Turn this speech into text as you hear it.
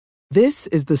This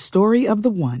is the story of the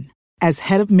one. As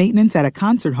head of maintenance at a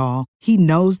concert hall, he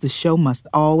knows the show must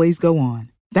always go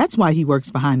on. That's why he works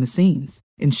behind the scenes,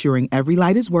 ensuring every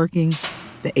light is working,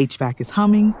 the HVAC is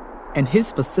humming, and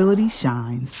his facility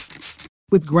shines.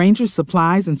 With Grainger's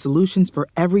supplies and solutions for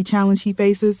every challenge he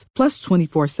faces, plus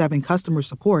 24/7 customer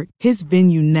support, his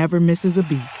venue never misses a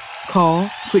beat. Call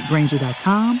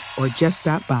quickgrainger.com or just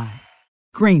stop by.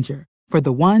 Grainger, for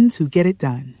the ones who get it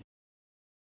done.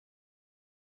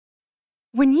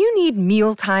 When you need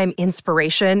mealtime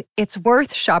inspiration, it's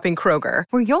worth shopping Kroger,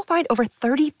 where you'll find over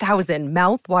 30,000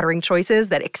 mouth-watering choices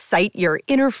that excite your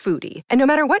inner foodie. And no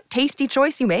matter what tasty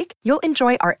choice you make, you'll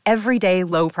enjoy our everyday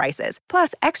low prices,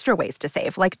 plus extra ways to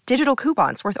save, like digital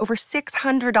coupons worth over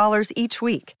 $600 each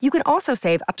week. You can also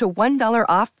save up to $1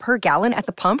 off per gallon at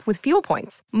the pump with fuel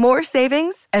points. More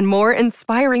savings and more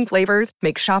inspiring flavors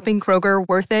make shopping Kroger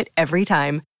worth it every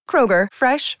time. Kroger,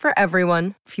 fresh for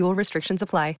everyone. Fuel restrictions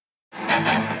apply.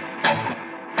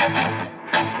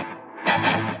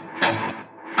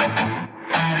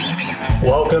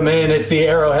 Welcome in. It's the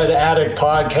Arrowhead Addict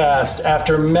podcast.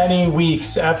 After many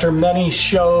weeks, after many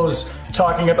shows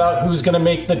talking about who's going to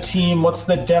make the team, what's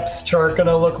the depth chart going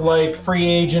to look like, free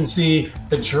agency,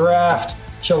 the draft,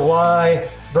 July,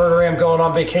 Verderam going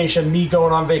on vacation, me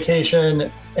going on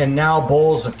vacation, and now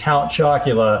bowls of Count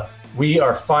Chocula. We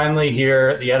are finally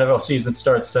here. The NFL season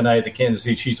starts tonight. The Kansas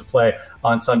City Chiefs will play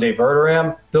on Sunday.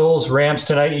 Verderam, Bills, Rams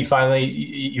tonight.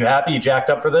 You happy? You jacked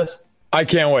up for this? I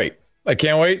can't wait.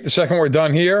 The second we're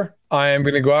done here, I am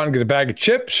going to go out and get a bag of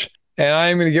chips, and I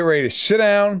am going to get ready to sit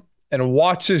down and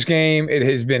watch this game. It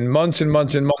has been months and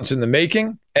months and months in the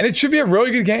making, and it should be a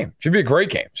really good game. It should be a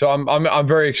great game. So I'm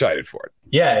very excited for it.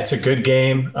 Yeah, it's a good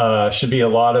game. Should be a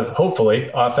lot of, hopefully,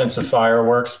 offensive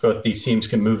fireworks. Both these teams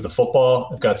can move the football.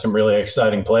 We've got some really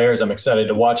exciting players. I'm excited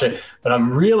to watch it. But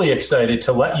I'm really excited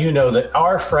to let you know that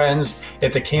our friends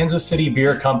at the Kansas City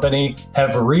Beer Company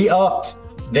have re-upped.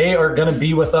 They are going to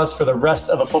be with us for the rest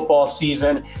of the football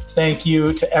season. Thank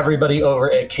you to everybody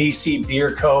over at KC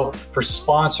Beer Co. for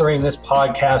sponsoring this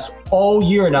podcast all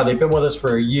year. Now, they've been with us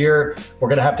for a year. We're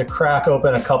going to have to crack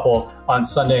open a couple on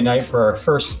Sunday night for our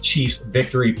first Chiefs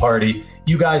victory party.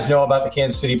 You guys know about the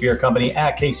Kansas City Beer Company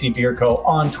at KC Beer Co.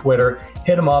 on Twitter.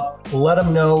 Hit them up. Let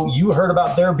them know you heard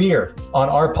about their beer on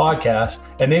our podcast,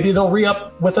 and maybe they'll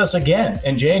re-up with us again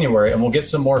in January, and we'll get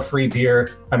some more free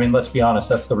beer. I mean, let's be honest.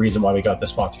 That's the reason why we got the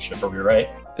sponsorship. Are we right?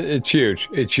 It's huge.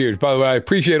 It's huge. By the way, I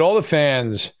appreciate all the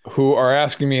fans who are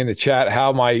asking me in the chat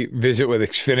how my visit with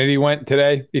Xfinity went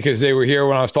today, because they were here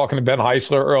when I was talking to Ben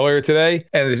Heisler earlier today,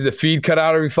 and the feed cut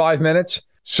out every 5 minutes.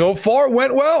 So far, it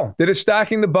went well. Did a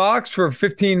Stacking the Box for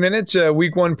 15 minutes,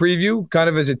 week one preview, kind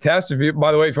of as a test.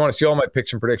 By the way, if you want to see all my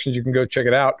picks and predictions, you can go check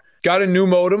it out. Got a new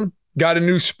modem, got a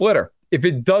new splitter. If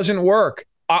it doesn't work,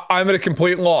 I'm at a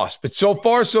complete loss. But so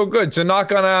far, so good. So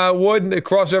knock on wood,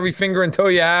 cross every finger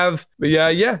until you have. But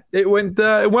yeah, it went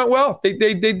well.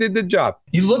 They did the job.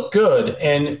 You look good,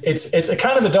 and it's a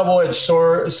kind of a double-edged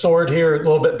sword here, a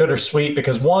little bit bittersweet,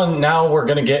 because one, now we're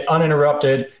going to get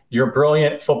uninterrupted your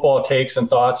brilliant football takes and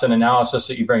thoughts and analysis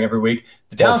that you bring every week.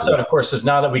 The downside, of course, is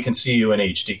now that we can see you in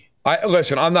HD.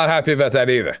 Listen, I'm not happy about that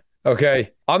either.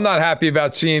 Okay, I'm not happy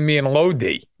about seeing me in low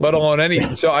D, let alone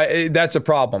anything. So that's a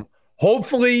problem.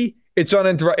 Hopefully, it's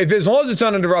uninterrupted. As long as it's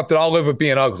uninterrupted, I'll live with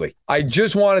being ugly. I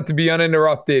just want it to be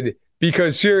uninterrupted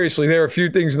because, seriously, there are a few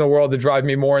things in the world that drive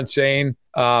me more insane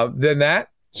than that.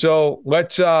 So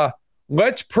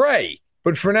let's pray.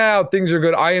 But for now, things are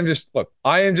good. I am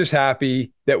just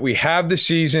happy that we have the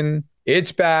season.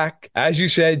 It's back. As you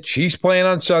said, Chiefs playing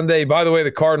on Sunday. By the way, the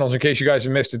Cardinals, in case you guys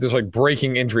have missed it, there's like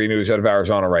breaking injury news out of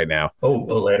Arizona right now. Oh,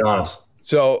 lay it on us.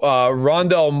 So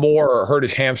Rondell Moore hurt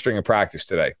his hamstring in practice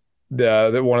today,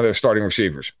 one of their starting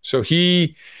receivers. So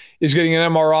he is getting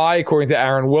an MRI, according to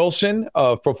Aaron Wilson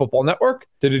of Pro Football Network,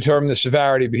 to determine the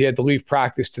severity. But he had to leave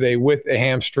practice today with a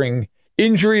hamstring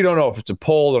injury. Don't know if it's a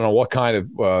pull. Don't know what kind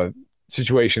of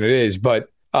situation it is, but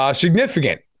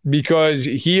significant, because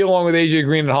he, along with AJ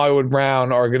Green and Hollywood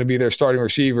Brown, are going to be their starting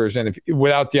receivers, and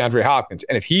without DeAndre Hopkins.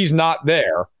 And if he's not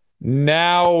there,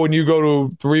 now when you go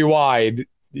to 3 wide,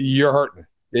 you're hurting.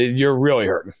 You're really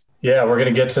hurting. Yeah, we're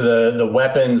going to get to the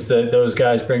weapons that those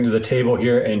guys bring to the table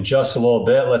here in just a little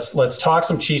bit. Let's talk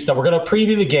some Chiefs now. We're going to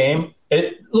preview the game.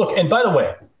 Look, and by the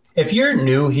way, if you're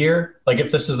new here, like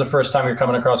if this is the first time you're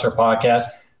coming across our podcast,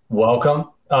 welcome.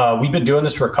 We've been doing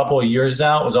this for a couple of years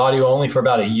now. It was audio only for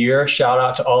about a year. Shout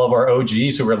out to all of our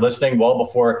OGs who were listening well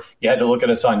before you had to look at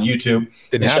us on YouTube.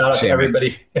 And shout out to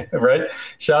everybody, right?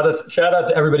 Shout out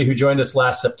to everybody who joined us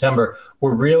last September.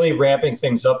 We're really ramping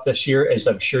things up this year, as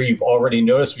I'm sure you've already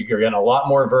noticed. We're getting a lot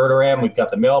more Verderame. We've got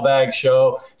the mailbag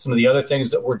show, some of the other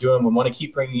things that we're doing. We want to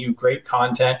keep bringing you great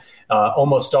content.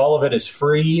 Almost all of it is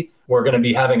free. We're going to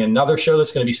be having another show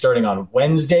that's going to be starting on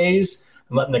Wednesdays.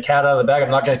 I'm letting the cat out of the bag. I'm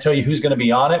not going to tell you who's going to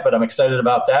be on it, but I'm excited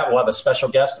about that. We'll have a special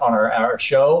guest on our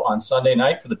show on Sunday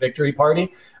night for the victory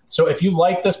party. So if you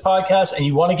like this podcast and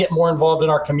you want to get more involved in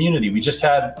our community, we just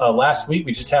had last week,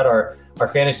 we just had our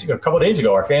fantasy, a couple of days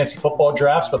ago, our fantasy football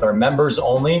drafts with our members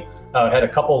only. Had a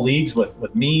couple of leagues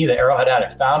with me, the Arrowhead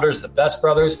Addict founders, the Best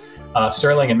Brothers,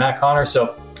 Sterling and Matt Connor.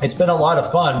 So it's been a lot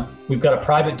of fun. We've got a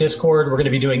private Discord. We're going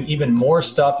to be doing even more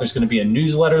stuff. There's going to be a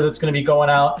newsletter that's going to be going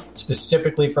out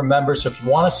specifically for members. So if you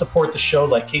want to support the show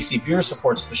like KC Beer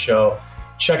supports the show,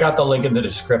 check out the link in the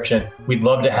description. We'd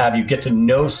love to have you, get to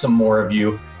know some more of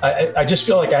you. I just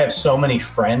feel like I have so many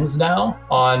friends now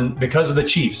because of the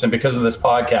Chiefs and because of this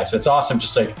podcast. It's awesome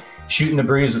just like shooting the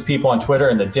breeze with people on Twitter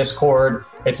and the Discord.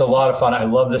 It's a lot of fun. I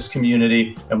love this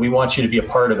community and we want you to be a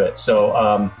part of it.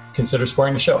 So consider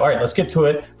supporting the show. All right, let's get to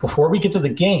it. Before we get to the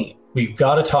game, we've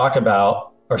got to talk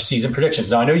about our season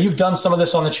predictions. Now, I know you've done some of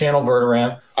this on the channel,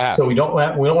 Verderame, so we don't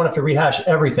want to have to rehash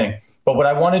everything. But what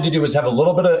I wanted to do is have a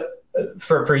little bit of,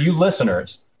 for you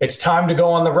listeners, it's time to go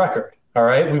on the record. All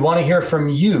right, we want to hear from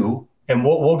you, and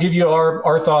we'll give you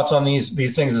our thoughts on these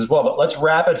things as well. But let's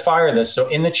rapid fire this. So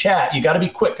in the chat, you got to be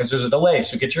quick because there's a delay.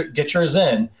 So get yours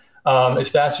in as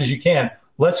fast as you can.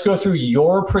 Let's go through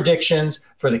your predictions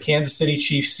for the Kansas City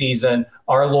Chiefs season,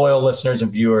 our loyal listeners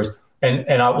and viewers, and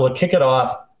we'll kick it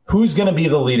off. Who's going to be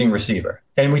the leading receiver?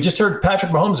 And we just heard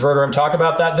Patrick Mahomes, Verderame, talk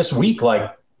about that this week.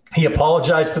 Like, he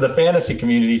apologized to the fantasy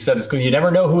community. He said, you never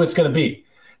know who it's going to be.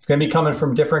 It's going to be coming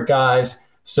from different guys.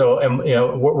 So, and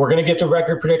we're going to get to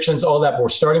record predictions, all that. But we're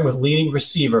starting with leading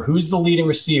receiver. Who's the leading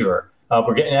receiver?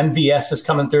 We're getting MVS is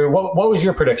coming through. What was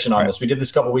your prediction on this? We did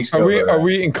this a couple weeks ago. Are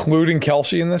we including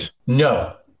Kelsey in this?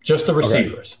 No, just the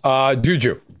receivers. Okay.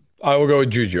 Juju. I will go with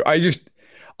Juju.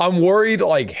 I'm worried,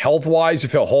 like, health-wise,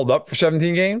 if he'll hold up for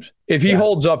 17 games. If he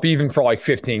holds up even for, like,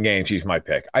 15 games, he's my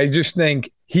pick. I just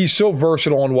think he's so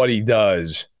versatile in what he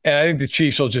does, and I think the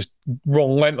Chiefs will just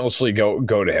relentlessly go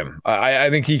to him.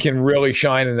 I think he can really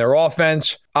shine in their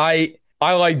offense. I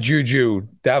like Juju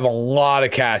to have a lot of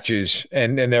catches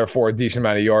and therefore a decent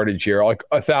amount of yardage here, like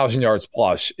 1,000 yards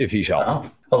plus if he's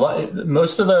healthy.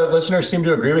 Most of the listeners seem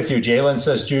to agree with you. Jalen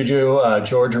says Juju,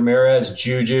 George Ramirez,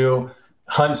 Juju.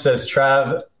 Hunt says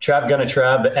Trav gonna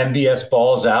Trav, the MVS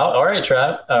balls out. All right,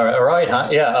 Trav. All right,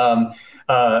 Hunt. Yeah.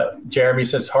 Jeremy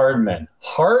says Hardman.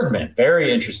 Very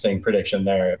interesting prediction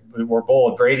there. We're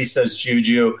bold. Brady says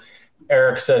Juju.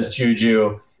 Eric says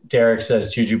Juju. Derek says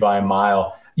Juju by a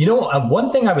mile. You know, one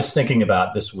thing I was thinking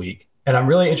about this week, and I'm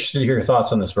really interested to hear your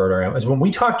thoughts on this, Verderame, is when we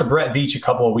talked to Brett Veach a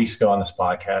couple of weeks ago on this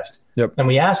podcast, and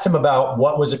we asked him about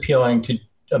what was appealing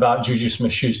about Juju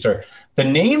Smith-Schuster. The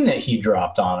name that he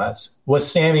dropped on us was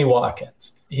Sammy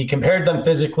Watkins. He compared them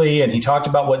physically, and he talked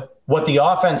about what the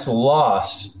offense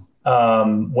lost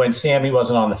when Sammy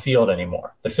wasn't on the field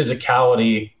anymore. The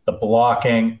physicality, the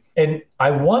blocking. And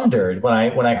I wondered when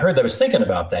I heard that, I was thinking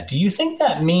about that. Do you think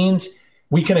that means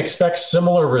we can expect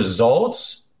similar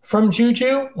results from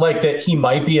Juju? Like that he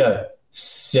might be a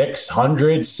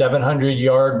 600, 700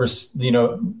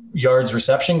 yards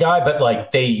reception guy, but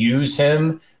like they use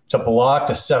him to block,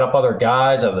 to set up other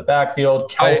guys out of the backfield.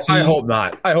 Kelsey. I hope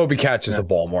not. I hope he catches the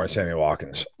ball more, Sammy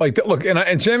Watkins. Like, look,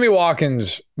 and Sammy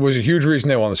Watkins was a huge reason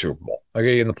they won the Super Bowl.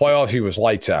 Okay, in the playoffs, he was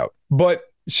lights out. But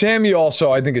Sammy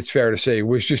also, I think it's fair to say,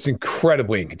 was just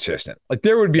incredibly inconsistent. Like,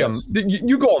 there would be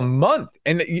you go a month,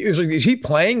 and it was like, is he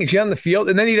playing? Is he on the field?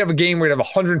 And then he'd have a game where he'd have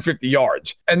 150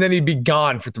 yards, and then he'd be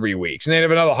gone for 3 weeks, and then he'd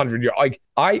have another 100 yards. Like,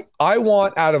 I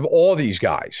want out of all these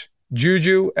guys,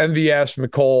 Juju, MVS,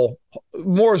 McCole,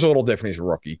 Moore's a little different. He's a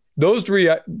rookie. Those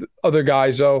three other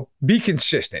guys, though, be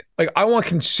consistent. Like, I want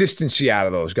consistency out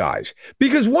of those guys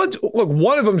because one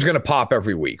of them is going to pop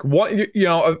every week.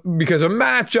 Because a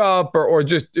matchup or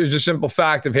just there's a simple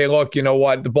fact of, hey, look, you know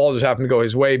what, the ball just happened to go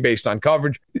his way based on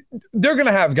coverage. They're going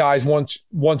to have guys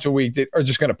once a week that are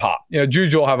just going to pop.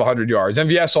 Juju will have 100 yards.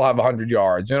 MVS will have 100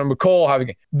 yards. McCole will have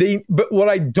but what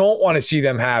I don't want to see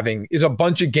them having is a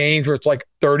bunch of games where it's like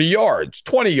 30 yards,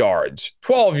 20 yards,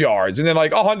 12 yards, and then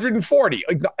like 140.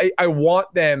 Like, I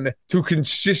want them to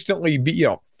consistently be,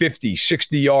 50,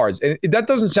 60 yards. And that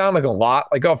doesn't sound like a lot,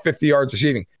 like, 50 yards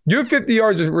receiving. You have 50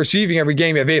 yards of receiving every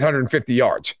game, you have 850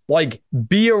 yards. Like,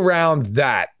 be around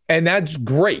that. And that's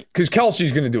great because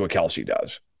Kelsey's going to do what Kelsey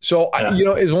does. So,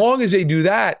 as long as they do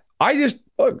that, I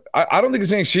don't think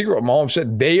it's any secret what Mahomes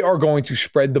said. They are going to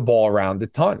spread the ball around a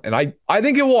ton. And I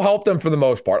think it will help them for the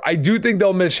most part. I do think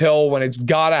they'll miss Hill when it's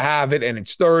got to have it and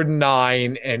it's 3rd and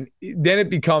 9. And then it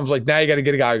becomes like, now you got to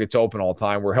get a guy who gets open all the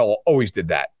time, where Hill always did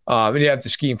that. And you have to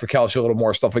scheme for Kelsey a little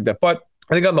more, stuff like that. But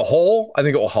I think on the whole, I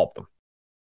think it will help them.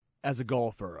 As a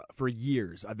golfer, for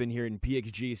years, I've been hearing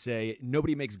PXG say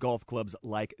nobody makes golf clubs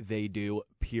like they do,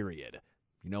 period.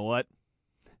 You know what?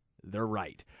 They're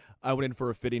right. I went in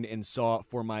for a fitting and saw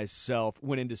for myself,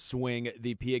 went in to swing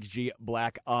the PXG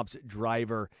Black Ops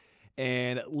driver.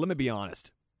 And let me be honest,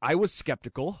 I was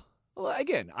skeptical. Well,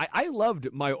 again, I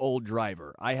loved my old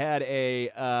driver. I had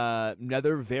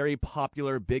another very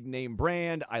popular big name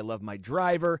brand. I love my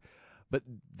driver, but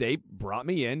they brought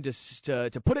me in just to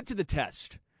put it to the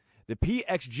test. The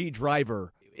PXG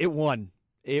driver, it won.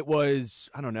 It was,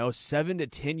 7 to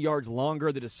 10 yards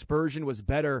longer. The dispersion was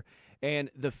better. And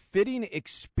the fitting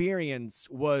experience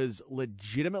was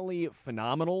legitimately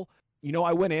phenomenal.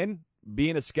 I went in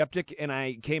being a skeptic, and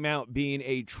I came out being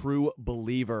a true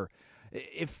believer.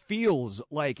 It feels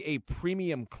like a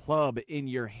premium club in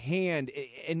your hand.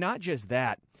 And not just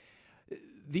that,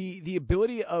 the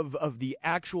ability of the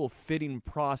actual fitting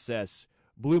process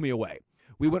blew me away.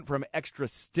 We went from extra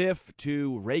stiff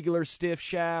to regular stiff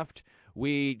shaft.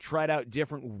 We tried out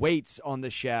different weights on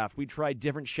the shaft. We tried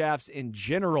different shafts in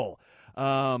general.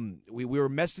 We were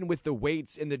messing with the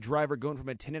weights in the driver, going from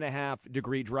a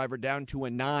 10.5-degree driver down to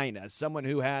a 9. As someone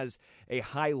who has a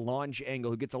high launch angle,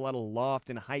 who gets a lot of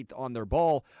loft and height on their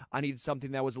ball, I needed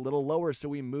something that was a little lower, so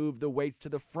we moved the weights to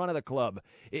the front of the club.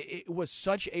 It was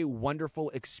such a wonderful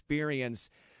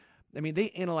experience. I mean, they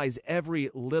analyze every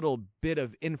little bit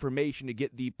of information to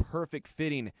get the perfect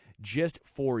fitting just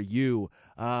for you.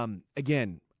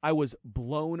 Again, I was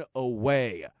blown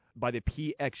away by the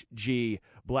PXG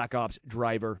Black Ops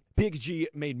driver. PXG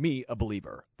made me a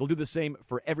believer. They'll do the same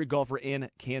for every golfer in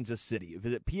Kansas City.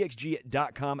 Visit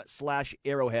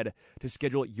pxg.com/arrowhead to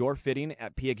schedule your fitting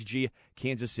at PXG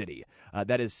Kansas City.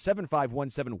 That is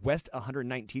 7517 West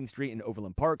 119th Street in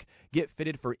Overland Park. Get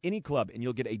fitted for any club, and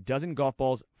you'll get a dozen golf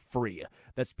balls free.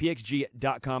 That's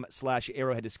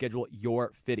pxg.com/arrowhead to schedule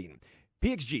your fitting.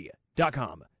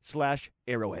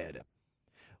 pxg.com/arrowhead.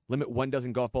 Limit 1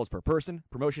 dozen golf balls per person.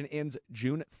 Promotion ends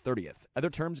June 30th. Other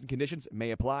terms and conditions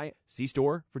may apply. See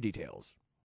store for details.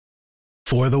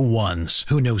 For the ones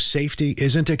who know safety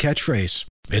isn't a catchphrase,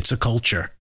 it's a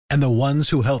culture. And the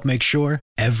ones who help make sure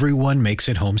everyone makes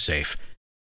it home safe.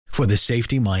 For the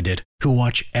safety-minded who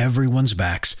watch everyone's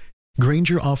backs,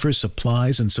 Grainger offers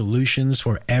supplies and solutions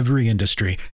for every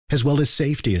industry, as well as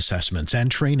safety assessments and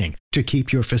training to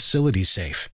keep your facilities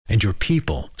safe and your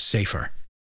people safer.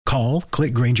 Call,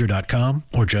 click Grainger.com,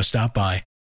 or just stop by.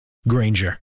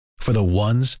 Grainger, for the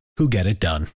ones who get it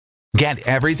done. Get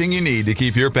everything you need to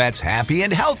keep your pets happy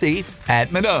and healthy at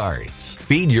Menards.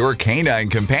 Feed your canine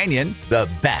companion the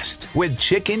best with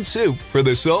chicken soup for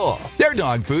the soul. Their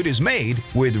dog food is made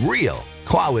with real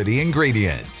quality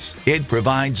ingredients. It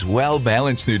provides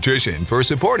well-balanced nutrition for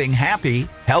supporting happy,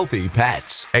 healthy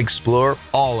pets. Explore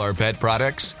all our pet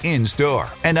products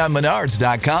in-store and on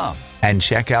Menards.com. And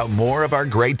check out more of our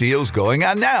great deals going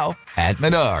on now at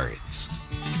Menards.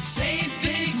 Save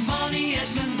big money at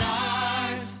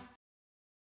Menards.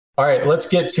 All right, let's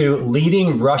get to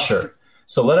leading rusher.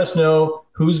 So let us know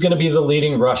who's going to be the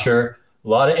leading rusher. A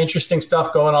lot of interesting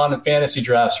stuff going on in fantasy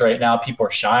drafts right now. People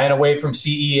are shying away from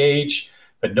CEH,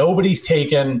 but nobody's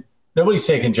taking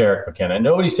Jerick McKinnon.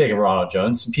 Nobody's taking Ronald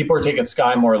Jones. People are taking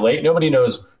Sky Moore late. Nobody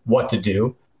knows what to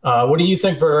do. What do you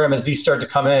think for him as these start to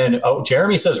come in? Oh,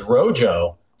 Jeremy says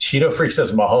Rojo. Cheeto Freak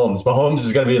says Mahomes. Mahomes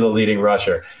is going to be the leading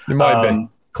rusher. It might have been.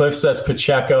 Cliff says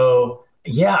Pacheco.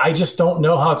 Yeah, I just don't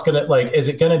know how it's going to, is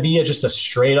it going to be just a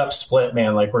straight up split,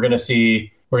 man? Like we're going to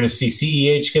see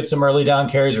CEH get some early down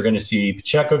carries. We're going to see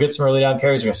Pacheco get some early down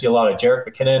carries. We're going to see a lot of Jerick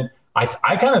McKinnon.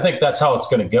 I kind of think that's how it's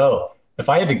going to go. If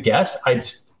I had to guess,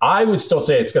 I would still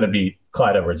say it's going to be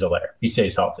Clyde Edwards-Helaire if he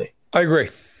stays healthy. I agree.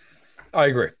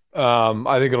 I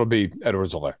think it'll be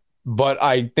Edwards-Helaire. But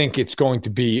I think it's going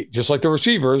to be, just like the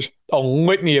receivers, a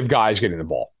litany of guys getting the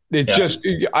ball. It's just,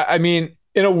 I mean,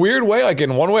 in a weird way, like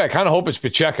in one way, I kind of hope it's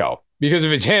Pacheco. Because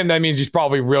if it's him, that means he's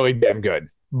probably really damn good.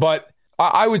 But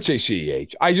I would say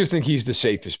CEH. I just think he's the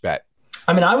safest bet.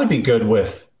 I mean, I would be good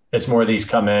with, as more of these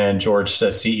come in, George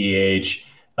says CEH.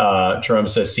 Jerome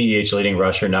says CEH leading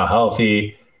rusher, now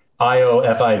healthy.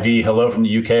 IOFIV, hello from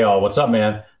the UK. All, what's up,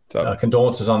 man?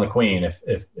 Condolences on the Queen.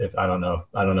 If I don't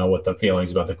know what the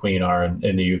feelings about the Queen are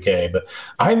in the UK, but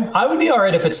I would be all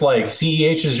right if it's like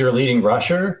CEH is your leading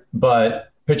rusher,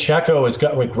 but Pacheco is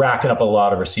racking up a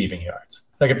lot of receiving yards.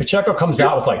 Like if Pacheco comes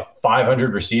out with like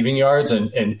 500 receiving yards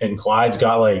and Clyde's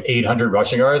got like 800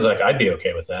 rushing yards, like I'd be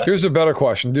okay with that. Here's a better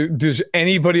question. Does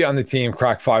anybody on the team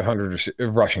crack 500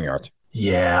 rushing yards?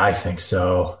 Yeah, I think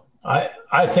so.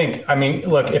 I think,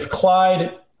 look, if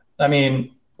Clyde,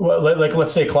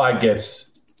 let's say Clyde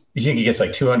you think he gets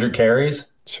like 200 carries?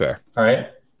 Sure. All right.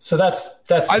 So that's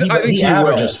I think he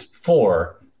averages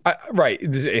 4. Right.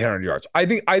 This is 800 yards. I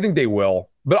think they will.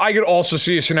 But I could also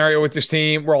see a scenario with this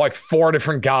team where like 4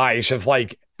 different guys have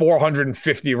like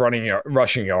 450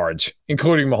 rushing yards,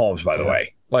 including Mahomes, by the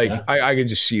way. Like I could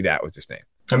just see that with this team.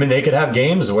 They could have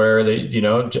games where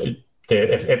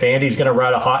if Andy's going to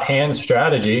ride a hot hand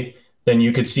strategy, then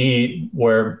you could see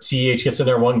where CEH gets in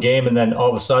there one game and then all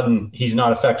of a sudden he's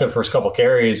not effective first couple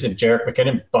carries and Jerick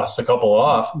McKinnon busts a couple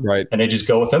off, right? And they just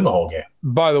go with him the whole game.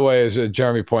 By the way, as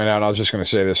Jeremy pointed out, and I was just going to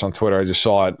say this on Twitter, I just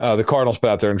saw it. The Cardinals put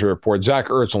out their injury report. Zach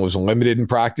Ertz was limited in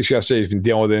practice yesterday. He's been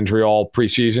dealing with injury all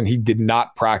preseason. He did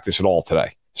not practice at all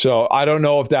today. So I don't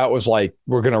know if that was like,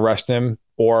 we're going to rest him,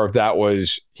 or if that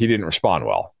was, he didn't respond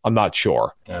well. I'm not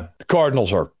sure. Yeah. The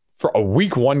Cardinals are, for a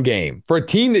week 1 game, for a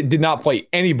team that did not play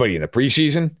anybody in the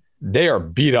preseason, they are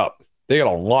beat up. They got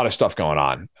a lot of stuff going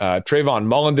on. Trayvon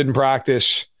Mullen didn't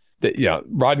practice.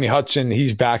 Rodney Hudson,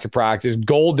 he's back at practice.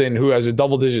 Golden, who has a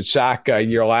double-digit sack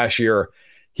year last year,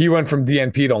 he went from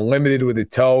DNP to limited with a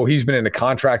toe. He's been in a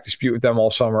contract dispute with them all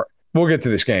summer. We'll get to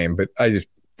this game, but I just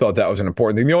thought that was an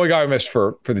important thing. The only guy who missed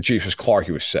for the Chiefs was Clark.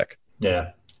 He was sick.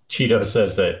 Yeah. Cheeto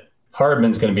says that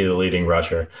Hardman's going to be the leading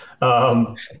rusher.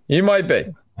 He might be.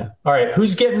 All right,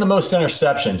 who's getting the most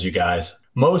interceptions, you guys?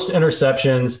 Most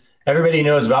interceptions. Everybody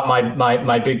knows about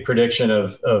my big prediction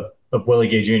of Willie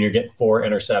Gay Jr. getting 4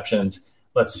 interceptions.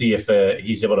 Let's see if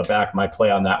he's able to back my play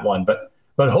on that one.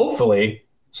 But hopefully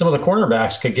some of the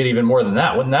cornerbacks could get even more than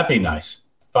that. Wouldn't that be nice?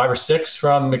 5 or 6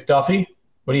 from McDuffie?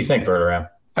 What do you think, Verderame?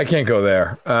 I can't go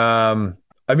there.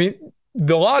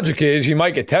 The logic is he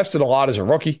might get tested a lot as a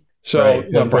rookie. So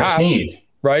right. Perhaps, Snead.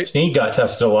 Right? Snead got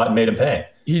tested a lot and made him pay.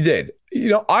 He did.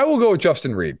 I will go with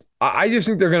Justin Reed. I just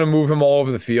think they're going to move him all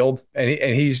over the field, and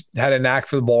he's had a knack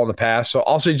for the ball in the past. So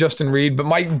I'll say Justin Reed. But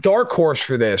my dark horse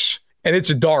for this, and it's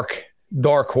a dark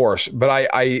horse, but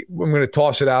I'm going to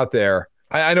toss it out there.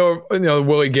 I know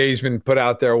Willie Gay's been put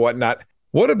out there, whatnot.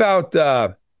 What about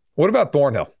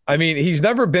Thornhill? He's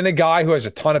never been a guy who has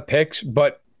a ton of picks,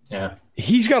 but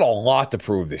he's got a lot to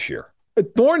prove this year.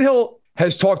 Thornhill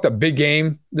has talked a big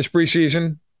game this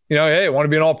preseason. Hey, I want to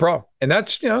be an all-pro. And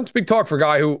that's, it's big talk for a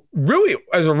guy who really,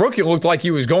 as a rookie, looked like he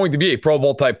was going to be a Pro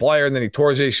Bowl type player. And then he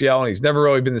tore his ACL and he's never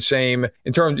really been the same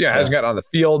in terms, hasn't gotten on the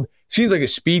field. Seems like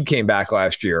his speed came back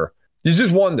last year. You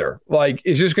just wonder,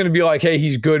 is this going to be like, hey,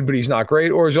 he's good, but he's not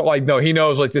great? Or is it like, no, he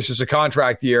knows this is a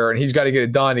contract year and he's got to get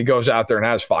it done. He goes out there and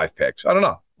has 5 picks. I don't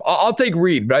know. I'll take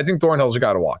Reed, but I think Thornhill's a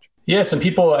guy to watch. Yeah, some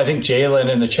people, I think Jalen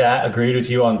in the chat agreed with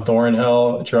you on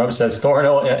Thornhill. Jerome says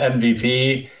Thornhill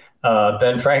MVP.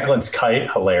 Ben Franklin's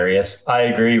kite, hilarious. I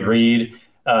agree. Reed.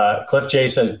 Cliff J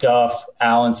says Duff.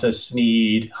 Allen says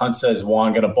Snead. Hunt says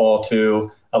Juan gonna ball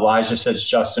too. Elijah says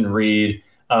Justin Reed.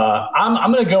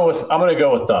 I'm gonna go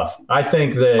with Duff. I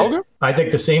think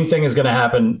the same thing is gonna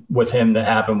happen with him that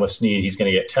happened with Snead. He's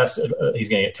gonna get tested. He's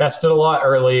gonna get tested a lot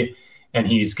early, and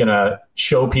he's gonna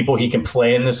show people he can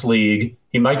play in this league.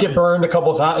 He might get burned a couple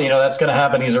of times. That's gonna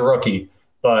happen. He's a rookie,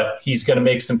 but he's gonna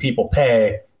make some people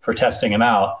pay for testing him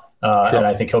out. Sure. And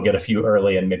I think he'll get a few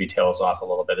early and maybe tails off a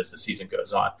little bit as the season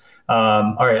goes on.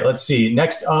 All right, let's see.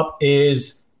 Next up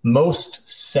is most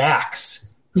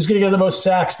sacks. Who's going to get the most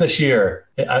sacks this year?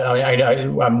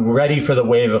 I'm ready for the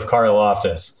wave of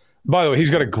Karlaftis. By the way, he's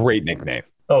got a great nickname.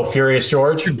 Oh, Furious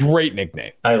George? A great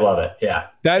nickname. I love it. Yeah.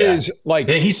 That is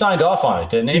he signed off on it,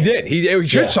 didn't he? He did. He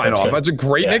should sign off. Good. That's a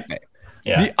great nickname.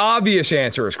 Yeah. The obvious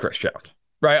answer is Chris Jones,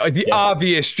 right?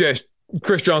 Obvious, just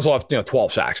Chris Jones will have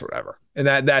 12 sacks or whatever. And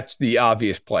that's the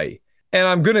obvious play. And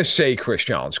I'm going to say Chris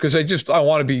Jones because I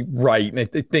want to be right. And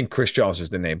I think Chris Jones is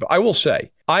the name. But I will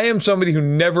say, I am somebody who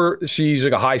never sees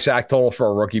a high sack total for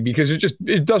a rookie because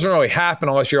it doesn't really happen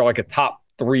unless you're a top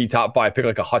 3, top 5 pick,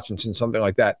 like a Hutchinson, something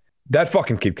like that. That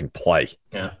fucking kid can play.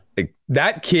 Yeah.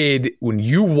 That kid, when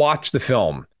you watch the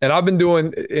film, and I've been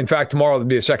doing, in fact, tomorrow will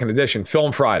be a second edition,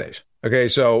 Film Fridays. Okay,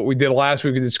 so we did last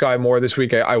week, we did Sky Moore. This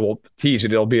week, I will tease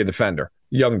it. It'll be a defender,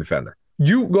 young defender.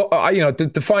 You go,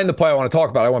 to find the play I want to talk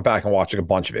about, I went back and watched a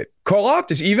bunch of it.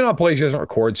 Karlaftis, even on plays he doesn't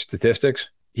record statistics,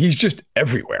 he's just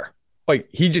everywhere.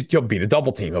 He'll beat a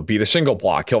double team, he'll beat a single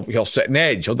block, he'll set an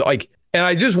edge, and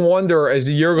I just wonder as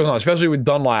the year goes on, especially with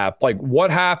Dunlap,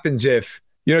 what happens if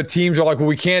teams are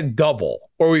we can't double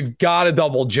or we've got to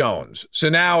double Jones, so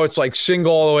now it's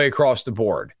single all the way across the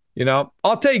board. You know,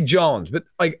 I'll take Jones, but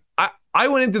like I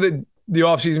went into the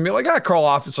offseason being like, Carl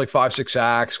Loftus like 5-6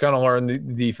 sacks, kind of learn the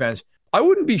defense. I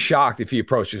wouldn't be shocked if he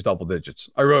approaches double digits.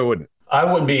 I really wouldn't. I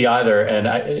wouldn't be either. And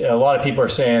a lot of people are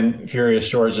saying, Furious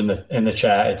George in the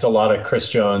chat, it's a lot of Chris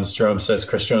Jones. Jerome says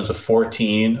Chris Jones with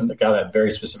 14. And got that very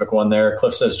specific one there.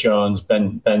 Cliff says Jones.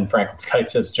 Ben Franklin's Kite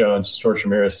says Jones. George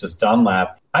Ramirez says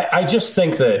Dunlap. I just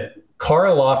think that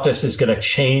Carl Loftus is going to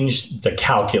change the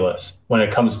calculus when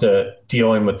it comes to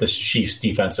dealing with this Chiefs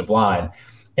defensive line.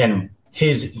 And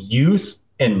his youth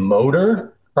and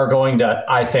motor are going to,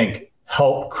 I think,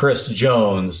 help Chris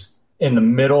Jones in the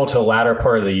middle to latter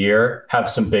part of the year have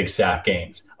some big sack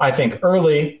gains. I think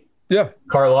early,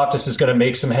 Carl Loftus is going to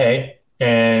make some hay,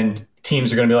 and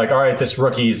teams are going to be like, all right, this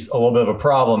rookie's a little bit of a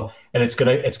problem, and it's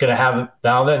going to have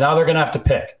now they're going to have to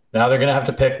pick. Now they're going to have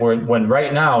to pick when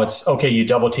right now it's okay, you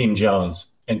double team Jones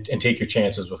and take your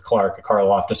chances with Clark or Carl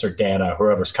Loftus or Dana,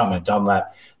 whoever's coming,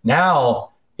 Dunlap.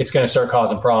 Now it's going to start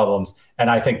causing problems,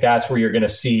 and I think that's where you're going to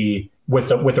see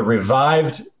with a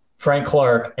revived Frank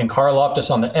Clark and Carl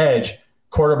Loftus on the edge,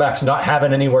 quarterbacks not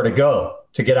having anywhere to go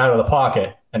to get out of the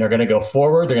pocket, and they're going to go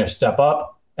forward, they're going to step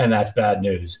up, and that's bad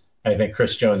news. I think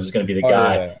Chris Jones is going to be the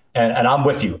guy. Yeah. And I'm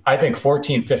with you. I think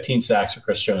 14, 15 sacks for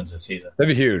Chris Jones this season.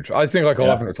 That'd be huge. I think like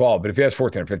 11 or 12, but if he has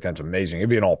 14 or 15, it's amazing. He'd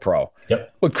be an all-pro.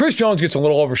 Yep. But Chris Jones gets a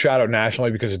little overshadowed nationally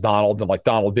because of Donald, and like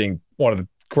Donald being one of the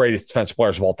greatest defensive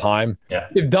players of all time. Yeah.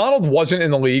 If Donald wasn't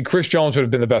in the league, Chris Jones would have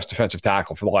been the best defensive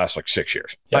tackle for the last 6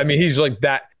 years. Yep. I mean, he's like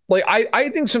that. Like, I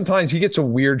think sometimes he gets a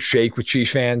weird shake with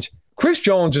Chiefs fans. Chris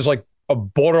Jones is like a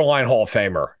borderline Hall of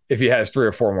Famer if he has 3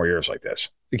 or 4 more years like this.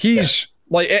 Like he's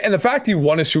like, and the fact he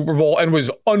won a Super Bowl and was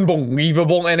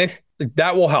unbelievable in it, like,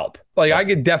 that will help. Like, I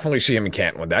could definitely see him in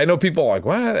Canton one day. I know people are like,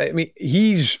 what? I mean,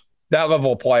 he's that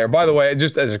level of player. By the way,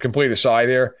 just as a complete aside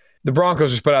here, the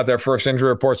Broncos just put out their first injury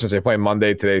report since they play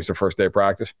Monday. Today's their first day of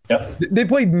practice. Yep. They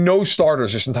played no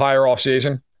starters this entire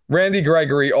offseason. Randy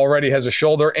Gregory already has a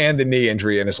shoulder and a knee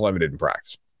injury and is limited in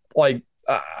practice. Like,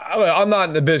 I'm not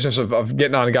in the business of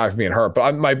getting on a guy for being hurt,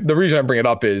 but the reason I bring it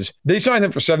up is they signed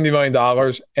him for $70 million,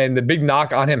 and the big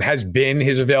knock on him has been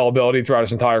his availability throughout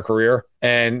his entire career.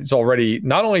 And it's already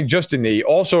not only just a knee,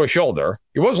 also a shoulder.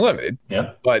 He was limited,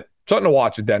 but something to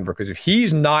watch with Denver, because if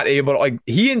he's not able to, like,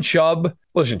 he and Chubb,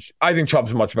 listen, I think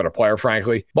Chubb's a much better player,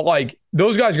 frankly, but like,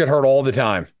 those guys get hurt all the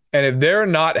time. And if they're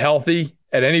not healthy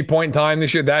at any point in time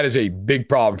this year, that is a big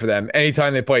problem for them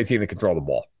anytime they play a team that can throw the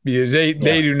ball. Because they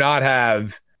do not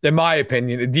have, in my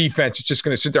opinion, a defense is just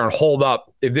going to sit there and hold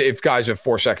up if guys have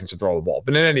 4 seconds to throw the ball.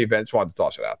 But in any event, just wanted to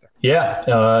toss it out there.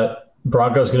 Yeah,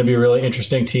 Broncos going to be a really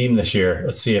interesting team this year.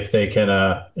 Let's see if they can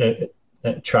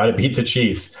try to beat the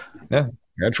Chiefs. Yeah,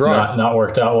 that's right. Not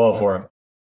worked out well for them.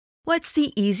 What's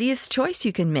the easiest choice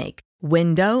you can make?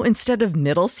 Window instead of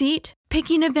middle seat?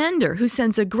 Picking a vendor who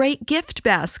sends a great gift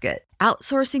basket?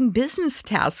 Outsourcing business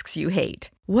tasks you hate?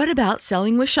 What about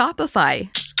selling with Shopify?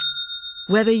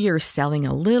 Whether you're selling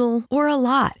a little or a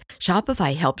lot,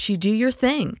 Shopify helps you do your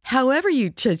thing, however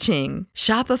you cha-ching.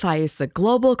 Shopify is the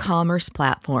global commerce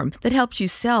platform that helps you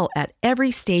sell at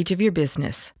every stage of your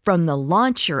business. From the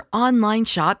launch your online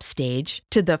shop stage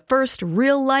to the first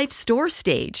real-life store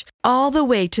stage, all the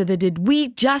way to the did we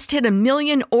just hit 1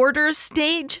 million orders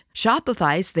stage.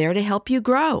 Shopify's there to help you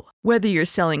grow. Whether you're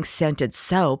selling scented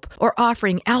soap or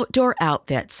offering outdoor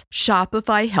outfits,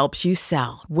 Shopify helps you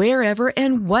sell. Wherever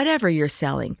and whatever you're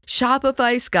selling,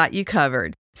 Shopify's got you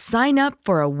covered. Sign up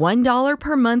for a $1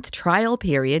 per month trial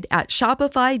period at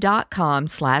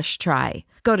shopify.com/try.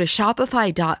 Go to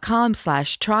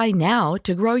shopify.com/try now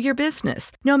to grow your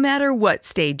business, no matter what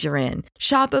stage you're in.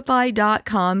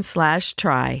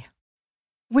 Shopify.com/try.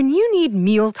 When you need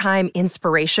mealtime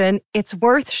inspiration, it's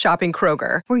worth shopping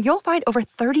Kroger, where you'll find over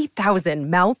 30,000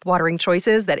 mouth-watering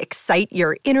choices that excite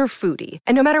your inner foodie.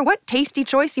 And no matter what tasty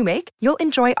choice you make, you'll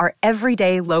enjoy our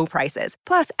everyday low prices,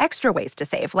 plus extra ways to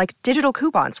save, like digital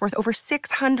coupons worth over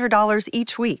 $600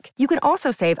 each week. You can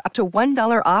also save up to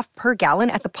 $1 off per gallon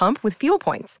at the pump with fuel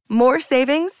points. More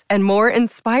savings and more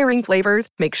inspiring flavors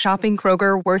make shopping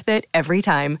Kroger worth it every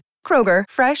time. Kroger,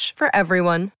 fresh for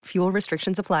everyone. Fuel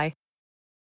restrictions apply.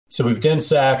 So we've done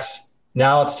sacks.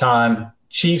 Now it's time.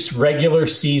 Chiefs regular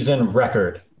season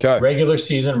record. Okay. Regular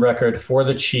season record for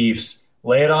the Chiefs.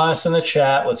 Lay it on us in the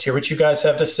chat. Let's hear what you guys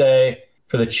have to say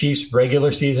for the Chiefs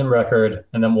regular season record,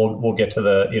 and then we'll get to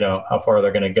the, how far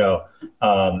they're going to go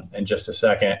in just a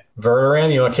second.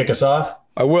 Verderam, you want to kick us off?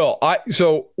 I will.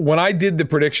 So when I did the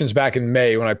predictions back in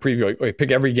May, when I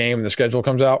pick every game and the schedule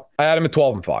comes out, I had them at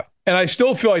 12-5. And I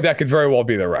still feel like that could very well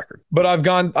be their record. But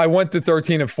I went to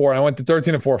 13-4, and I went to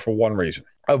 13-4 for one reason.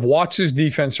 I've watched his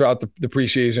defense throughout the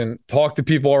preseason, talked to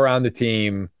people around the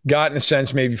team, gotten a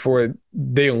sense maybe for where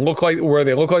they look like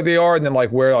they are, and then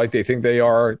like where like they think they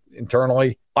are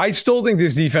internally. I still think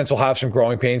this defense will have some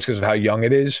growing pains because of how young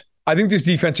it is. I think this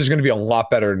defense is going to be a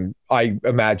lot better than I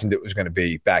imagined it was going to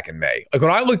be back in May. Like when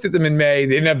I looked at them in May,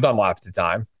 they didn't have Dunlap at the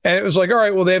time. And it was like, all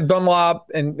right, well, they have Dunlap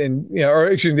and they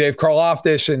have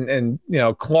Karlaftis and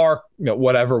Clark,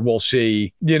 whatever, we'll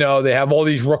see. They have all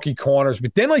these rookie corners.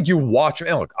 But then like you watch them,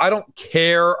 and look, I don't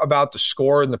care about the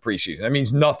score in the preseason. That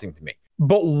means nothing to me.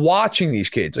 But watching these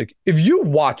kids, like if you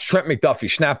watch Trent McDuffie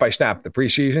snap by snap the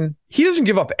preseason, he doesn't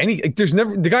give up any. Like,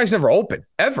 the guy's never open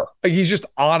ever. Like he's just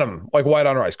on him like white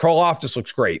on rice. Karlaftis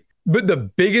looks great, but the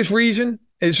biggest reason,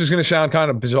 and this is going to sound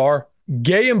kind of bizarre,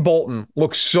 Gay and Bolton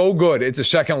look so good at the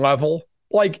second level.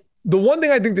 Like the one thing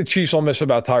I think the Chiefs will miss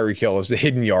about Tyreek Hill is the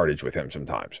hidden yardage with him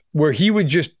sometimes, where he would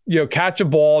just catch a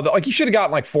ball that like he should have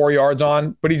gotten like 4 yards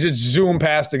on, but he just zoom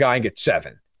past the guy and get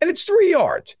 7. And it's 3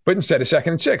 yards. But instead of 2nd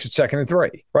and 6, it's 2nd and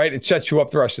 3, right? It sets you up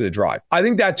the rest of the drive. I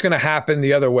think that's going to happen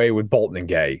the other way with Bolton and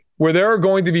Gay, where there are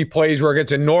going to be plays where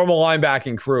against a normal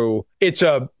linebacking crew, it's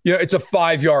a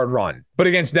 5-yard run. But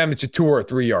against them, it's a 2 or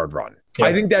 3 yard run. Yeah.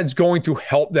 I think that's going to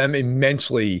help them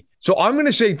immensely. So I'm going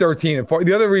to say 13-4.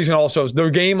 The other reason also is the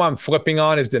game I'm flipping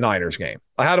on is the Niners game.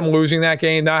 I had them losing that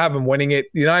game. Now I have them winning it.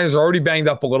 The Niners are already banged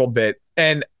up a little bit.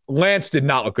 And Lance did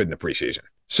not look good in the preseason.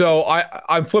 So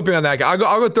I'm flipping on that guy. I'll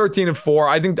go 13-4.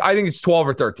 I think it's 12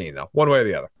 or 13 though, one way or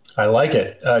the other. I like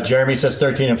it. Jeremy says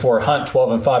 13-4. Hunt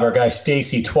 12-5. Our guy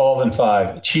Stacy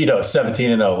 12-5. Cheeto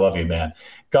 17-0. Love you, man.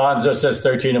 Gonzo says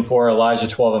 13-4. Elijah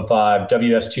 12-5.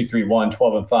 WS231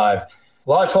 12-5. A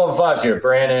lot of 12-5s here.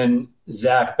 Brandon,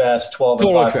 Zach Best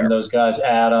 12-5 from those guys.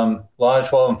 Adam, a lot of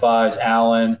 12-5s.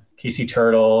 Alan, Casey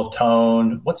Turtle,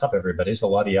 Tone. What's up, everybody? There's a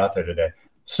lot of you out there today.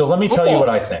 So let me tell you what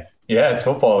I think. Yeah, it's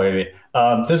football, baby.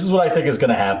 This is what I think is going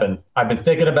to happen. I've been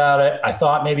thinking about it. I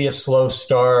thought maybe a slow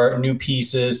start, new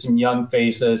pieces, some young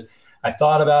faces. I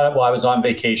thought about it while I was on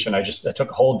vacation. I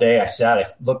took a whole day. I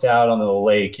looked out onto the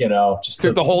lake, just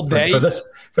took the whole day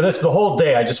the whole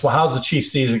day. How's the Chiefs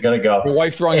season going to go? Your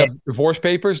wife drawing up divorce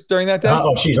papers during that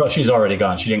day? She's already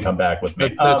gone. She didn't come back with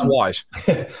me. That's wise.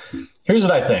 Here's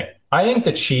what I think. I think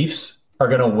the Chiefs are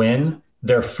going to win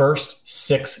their first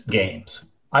 6 games.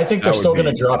 I think they're still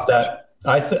going to drop that.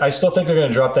 I still think they're going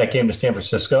to drop that game to San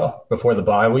Francisco before the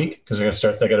bye week because they're going to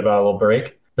start thinking about a little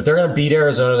break. But they're going to beat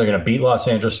Arizona. They're going to beat Los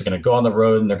Angeles. They're going to go on the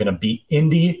road, and they're going to beat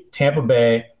Indy, Tampa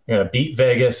Bay. They're going to beat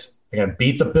Vegas. They're going to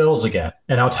beat the Bills again.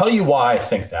 And I'll tell you why I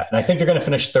think that. And I think they're going to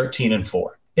finish 13-4.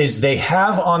 Is they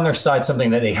have on their side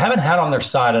something that they haven't had on their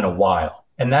side in a while,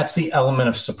 and that's the element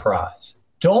of surprise.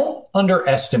 Don't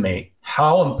underestimate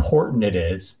how important it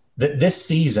is that this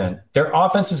season, their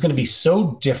offense is going to be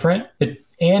so different that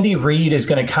Andy Reid is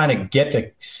going to kind of get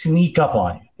to sneak up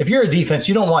on you. If you're a defense,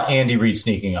 you don't want Andy Reid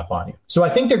sneaking up on you. So I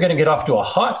think they're going to get off to a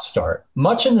hot start,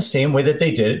 much in the same way that they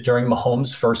did during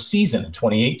Mahomes' first season in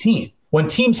 2018. When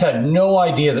teams had no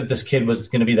idea that this kid was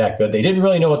going to be that good. They didn't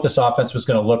really know what this offense was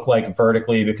going to look like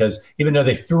vertically because even though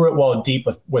they threw it well deep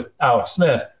with Alex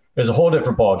Smith, it was a whole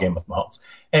different ballgame with Mahomes.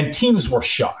 And teams were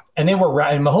shocked. And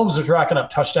Mahomes was racking up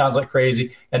touchdowns like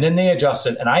crazy. And then they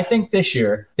adjusted. And I think this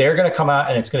year they're going to come out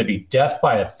and it's going to be death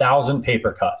by 1,000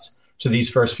 paper cuts to these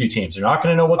first few teams. They're not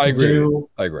going to know what to do.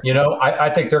 I agree. I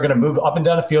think they're going to move up and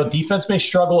down the field. Defense may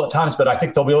struggle at times, but I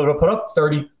think they'll be able to put up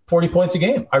 30, 40 points a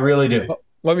game. I really do.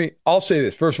 I'll say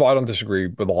this. First of all, I don't disagree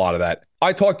with a lot of that.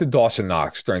 I talked to Dawson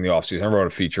Knox during the offseason. I wrote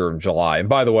a feature in July. And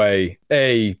by the way,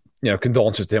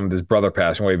 condolences to him with his brother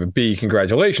passing away, but B,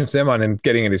 congratulations to him on him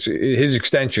getting his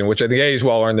extension, which I think A is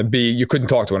well earned, and B, you couldn't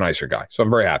talk to a nicer guy. So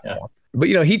I'm very happy for him. But,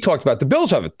 he talked about the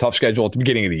Bills have a tough schedule at the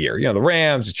beginning of the year. The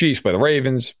Rams, the Chiefs play the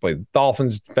Ravens, play the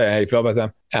Dolphins. How you feel about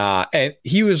them? And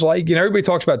he was like, everybody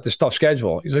talks about this tough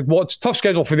schedule. He's like, well, it's a tough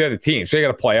schedule for the other teams. So they got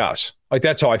to play us. Like,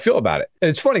 that's how I feel about it. And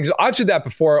it's funny because I've said that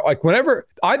before. Like, whenever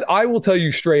I will tell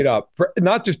you straight up, for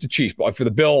not just the Chiefs, but like for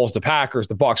the Bills, the Packers,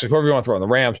 the Bucs, like whoever you want to throw in, the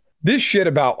Rams, this shit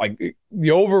about like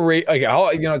the overrate, like how,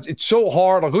 it's so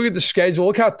hard. Like, look at the schedule.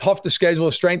 Look how tough the schedule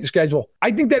is, strength of schedule.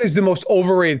 I think that is the most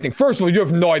overrated thing. First of all, you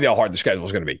have no idea how hard the schedule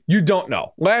is going to be. You don't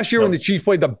know. Last year when the Chiefs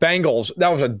played the Bengals, that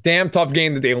was a damn tough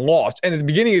game that they lost. And at the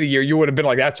beginning of the year, you would have been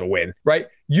like, that's a win, right?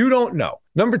 You don't know.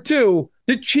 Number two,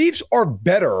 the Chiefs are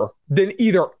better than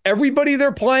either everybody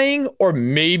they're playing or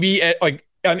maybe at like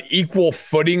an equal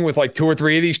footing with like 2 or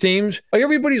 3 of these teams. Like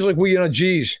everybody's like, well,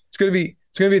 geez, it's going to be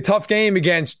It's going to be a tough game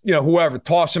against, whoever,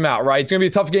 toss them out, right? It's going to be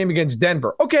a tough game against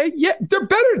Denver. Okay, yeah, they're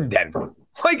better than Denver.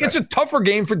 It's a tougher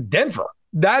game for Denver.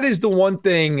 That is the one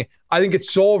thing I think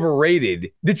it's so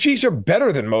overrated. The Chiefs are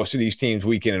better than most of these teams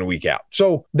week in and week out.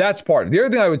 So that's part of it. The other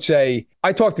thing I would say,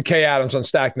 I talked to Kay Adams on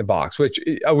Stacking the Box, which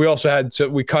we also had, so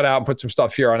we cut out and put some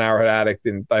stuff here on Arrowhead Addict.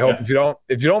 And I hope if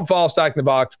you don't follow Stacking the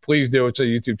Box, please do. It's a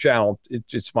YouTube channel.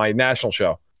 It's my national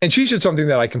show. And she said something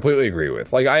that I completely agree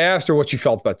with. I asked her what she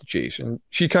felt about the Chiefs, and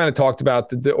she kind of talked about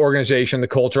the organization, the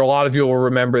culture. A lot of you will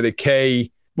remember that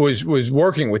Kay was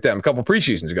working with them a couple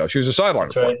preseasons ago. She was a sideline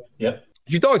reporter. Right. Yep.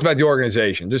 She talked about the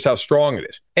organization, just how strong it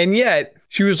is. And yet,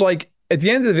 she was like, at the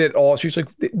end of it all, she's like,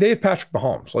 they have Patrick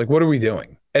Mahomes. What are we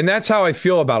doing? And that's how I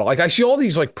feel about it. I see all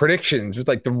these predictions with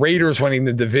the Raiders winning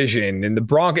the division and the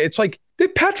Broncos. It's like, they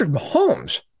have Patrick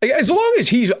Mahomes. As long as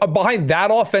he's behind that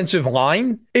offensive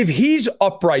line, if he's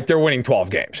upright, they're winning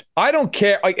 12 games. I don't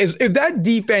care. If that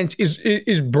defense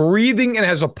is breathing and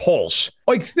has a pulse,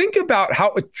 think about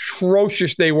how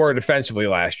atrocious they were defensively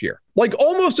last year.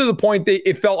 Almost to the point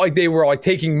it felt like they were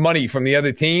taking money from the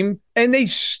other team, and they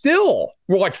still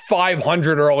were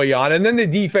 500 early on. And then the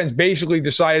defense basically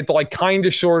decided to kind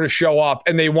of sort of show up,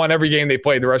 and they won every game they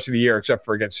played the rest of the year except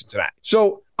for against Cincinnati.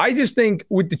 So I just think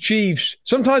with the Chiefs,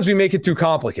 sometimes we make it too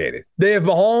complicated. They have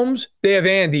Mahomes, they have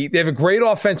Andy, they have a great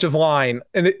offensive line,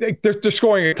 and they're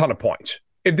scoring a ton of points.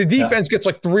 If the defense gets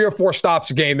 3 or 4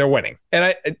 stops a game, they're winning.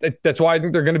 And that's why I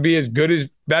think they're going to be as good as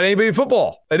about anybody in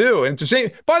football. I do. And it's the same.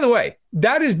 By the way,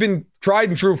 that has been tried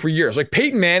and true for years.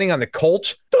 Peyton Manning on the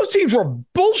Colts, those teams were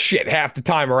bullshit half the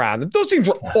time around. Those teams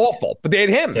were awful, but they had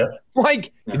him.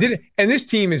 It didn't. And this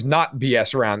team is not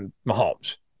BS around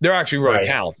Mahomes. They're actually really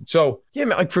talented. So, yeah,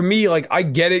 man, for me, I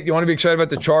get it. You want to be excited about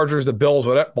the Chargers, the Bills,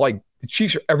 whatever. The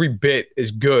Chiefs are every bit as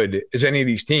good as any of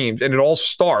these teams. And it all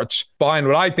starts behind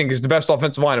what I think is the best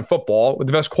offensive line in football with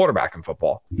the best quarterback in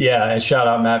football. Yeah, and shout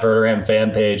out Matt Verderam fan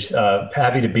page.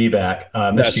 Happy to be back.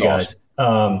 Missed you guys.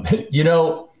 Awesome.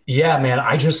 Yeah, man,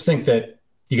 I just think that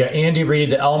you got Andy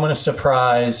Reid, the element of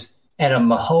surprise, and a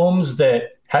Mahomes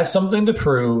that has something to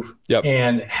prove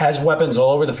and has weapons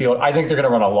all over the field. I think they're going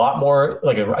to run a lot more.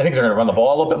 I think they're going to run the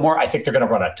ball a little bit more. I think they're going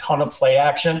to run a ton of play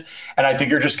action. And I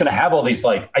think you're just going to have all these,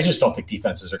 I just don't think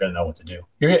defenses are going to know what to do.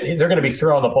 They're going to be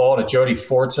throwing the ball to Jody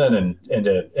Fortson and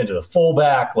into the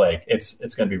fullback.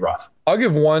 It's going to be rough. I'll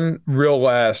give one real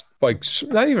last,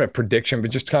 not even a prediction, but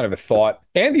just kind of a thought.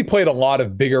 Andy played a lot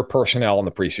of bigger personnel in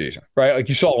the preseason, right?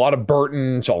 You saw a lot of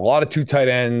Burton, saw a lot of 2 tight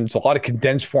ends, a lot of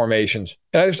condensed formations.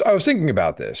 And I was thinking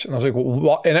about this, and I was like,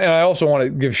 well, and I also want to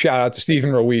give shout out to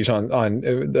Stephen Ruiz on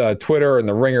Twitter and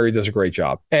The Ringer. He does a great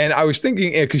job. And I was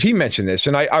thinking, because he mentioned this,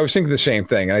 and I was thinking the same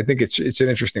thing. And I think it's an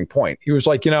interesting point. He was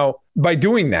like, by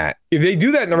doing that, if they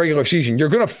do that in the regular season, you're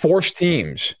going to force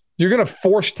teams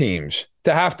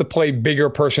to have to play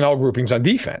bigger personnel groupings on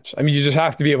defense. I mean, you just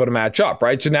have to be able to match up,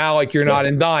 right? So now, you're not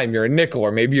in dime, you're in nickel,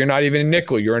 or maybe you're not even in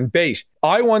nickel, you're in base.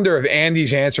 I wonder if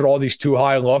Andy's answered all these too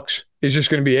high looks is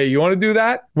just going to be, hey, you want to do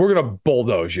that? We're going to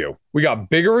bulldoze you. We got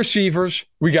bigger receivers.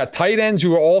 We got tight ends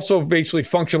who are also basically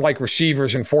function like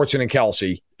receivers in Fortson and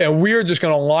Kelsey. And we're just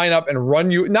going to line up and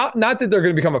run you. Not that they're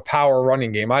going to become a power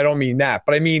running game. I don't mean that.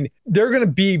 But I mean, they're going to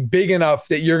be big enough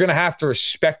that you're going to have to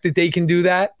respect that they can do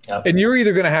that. Yep. And you're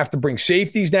either going to have to bring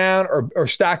safeties down or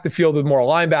stack the field with more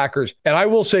linebackers. And I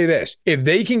will say this, if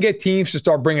they can get teams to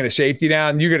start bringing a safety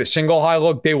down, you get a single high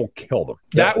look, they will kill them.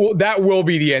 Yep. That will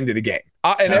be the end of the game.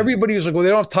 Everybody was like, well,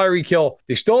 they don't have Tyreek Hill.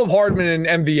 They still have Hardman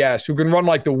and MVS who can run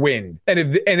like the wind.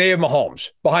 And they have Mahomes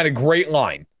behind a great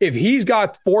line. If he's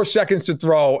got 4 seconds to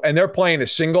throw and they're playing a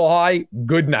single high,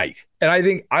 good night.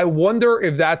 And I wonder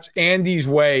if that's Andy's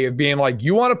way of being like,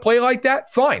 you want to play like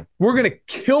that? Fine. We're going to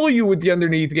kill you with the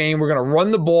underneath game. We're going to run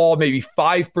the ball maybe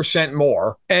 5%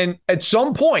 more. And at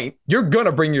some point, you're going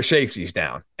to bring your safeties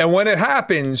down. And when it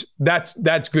happens, that's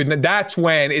good. And that's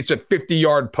when it's a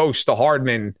 50-yard post to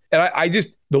Hardman. And I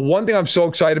just, the one thing I'm so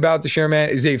excited about this year, man,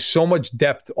 is they have so much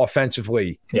depth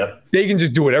offensively. Yep. They can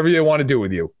just do whatever they want to do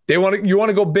with you. You want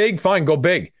to go big? Fine, go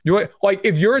big.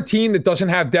 If you're a team that doesn't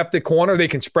have depth at corner, they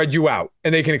can spread you out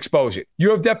and they can expose it.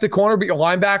 You have depth at corner, but your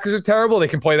linebackers are terrible. They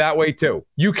can play that way too.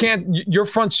 Your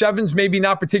front sevens maybe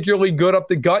not particularly good up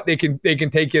the gut. They can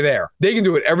take you there. They can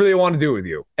do whatever they want to do with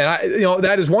you. And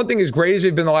that is one thing. As great as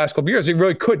they've been the last couple of years, they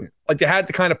really couldn't. They had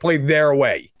to kind of play their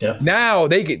way. Yep. Now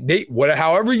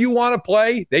however you want to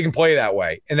play, they can play that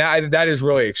way. And that is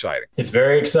really exciting. It's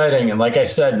very exciting. And like I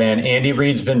said, man, Andy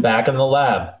Reid's been back in the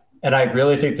lab. And I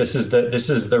really think this is the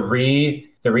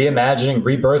reimagining,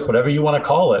 rebirth, whatever you want to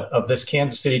call it, of this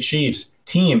Kansas City Chiefs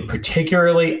team,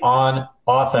 particularly on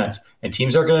offense. And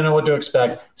teams are going to know what to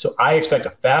expect. So I expect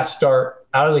a fast start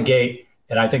out of the gate.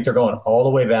 and I think they're going all the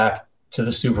way back to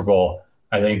the Super Bowl.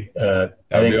 I think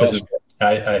this is.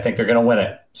 I think they're going to win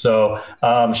it. So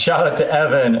shout out to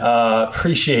Evan.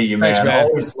 Appreciate you, man. Thanks, man.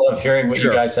 Always love hearing what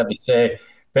you guys have to say.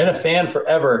 Been a fan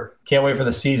forever. Can't wait for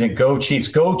the season. Go Chiefs.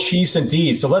 Go Chiefs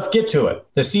indeed. So let's get to it.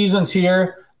 The season's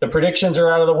here. The predictions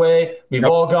are out of the way. We've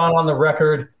all gone on the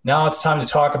record. Now it's time to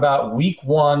talk about week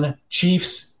 1,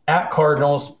 Chiefs at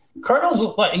Cardinals. Cardinals,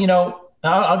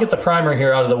 I'll get the primer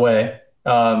here out of the way.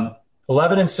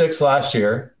 11-6 last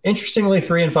year. Interestingly,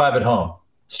 3-5 at home.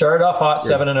 Started off hot,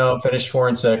 7-0, finished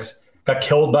 4-6. Got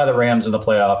killed by the Rams in the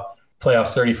playoffs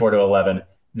 34-11.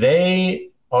 They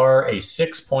are a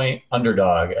 6-point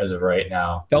underdog as of right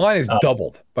now. The line is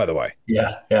doubled, by the way.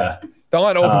 Yeah. The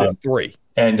line opened at 3.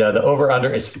 And the over-under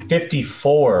is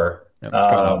 54.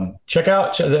 Check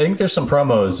out, I think there's some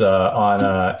promos on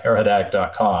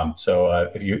arrowheadag.com. So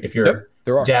if you're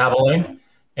dabbling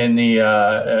in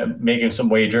the making some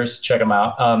wagers, check them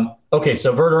out. Okay,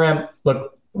 so Verderame,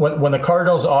 look, when the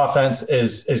Cardinals offense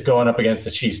is going up against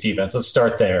the Chiefs defense, let's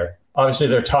start there. Obviously,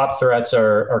 their top threats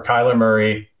are Kyler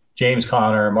Murray, James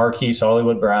Conner, Marquise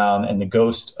Hollywood Brown, and the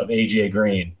ghost of A.J.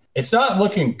 Green. It's not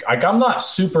looking like I'm not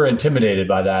super intimidated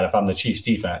by that if I'm the Chiefs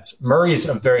defense. Murray's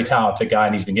a very talented guy,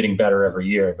 and he's been getting better every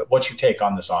year. But what's your take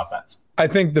on this offense? I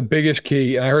think the biggest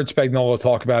key, and I heard Spagnuolo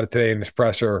talk about it today in his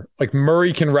presser, like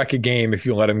Murray can wreck a game if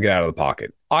you let him get out of the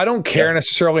pocket. I don't care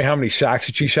necessarily how many sacks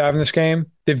the Chiefs have in this game.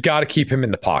 They've got to keep him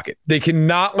in the pocket. They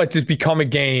cannot let this become a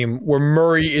game where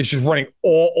Murray is just running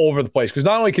all over the place, because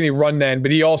not only can he run then, but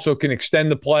he also can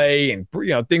extend the play, and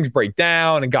things break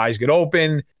down and guys get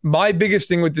open. My biggest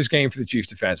thing with this game for the Chiefs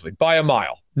defensively, by a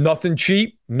mile, nothing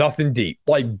cheap, nothing deep.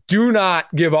 Like, do not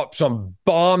give up some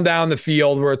bomb down the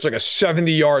field where it's like a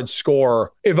 70-yard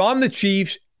score. If I'm the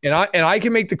Chiefs and I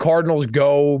can make the Cardinals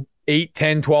go 8,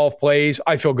 10, 12 plays,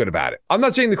 I feel good about it. I'm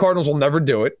not saying the Cardinals will never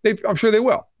do it. I'm sure they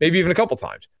will, maybe even a couple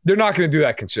times. They're not going to do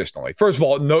that consistently. First of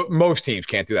all, most teams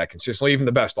can't do that consistently, even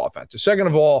the best offenses. Second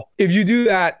of all, if you do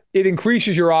that, it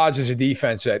increases your odds as a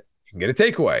defense that you can get a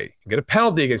takeaway, you can get a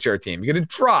penalty against your team, you get a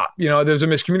drop, there's a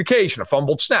miscommunication, a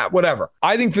fumbled snap, whatever.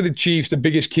 I think for the Chiefs, the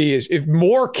biggest key is if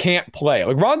Moore can't play.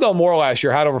 Like Rondale Moore last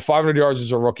year had over 500 yards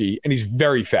as a rookie, and he's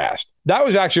very fast. That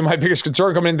was actually my biggest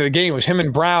concern coming into the game, was him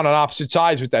and Brown on opposite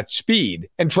sides with that speed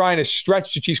and trying to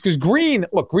stretch the Chiefs. Because Green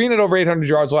had over 800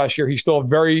 yards last year. He's still a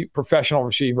very professional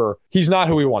receiver. He's not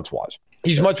who he once was.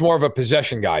 He's much more of a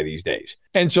possession guy these days.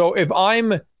 And so if I'm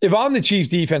the Chiefs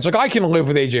defense, like I can live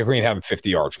with AJ Green having 50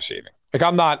 yards receiving. Like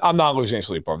I'm not losing any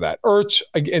sleep over that. Ertz,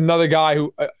 another guy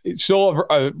who is still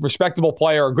a respectable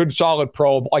player, a good solid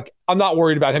probe. Like I'm not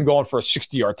worried about him going for a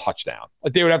 60-yard touchdown.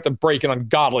 Like they would have to break an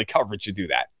ungodly coverage to do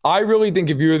that. I really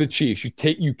think if you're the Chiefs,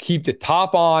 you keep the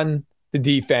top on the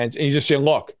defense, and you just say,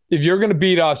 look, if you're going to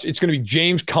beat us, it's going to be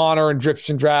James Conner and drips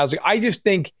and drabs. Like, I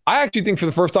actually think for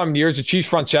the first time in years, the Chiefs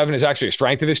front seven is actually a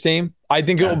strength of this team. I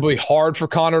think it will be hard for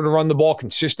Conner to run the ball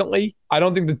consistently. I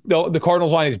don't think the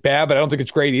Cardinals line is bad, but I don't think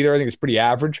it's great either. I think it's pretty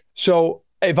average. So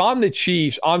if I'm the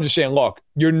Chiefs, I'm just saying, look,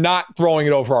 you're not throwing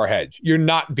it over our heads. You're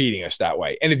not beating us that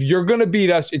way. And if you're going to beat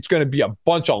us, it's going to be a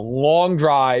bunch of long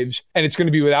drives, and it's going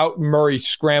to be without Murray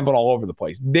scrambling all over the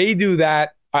place. They do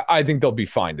that, I think they'll be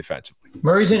fine defensively.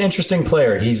 Murray's an interesting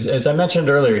player. He's, as I mentioned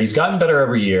earlier, he's gotten better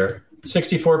every year.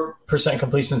 64%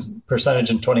 completion percentage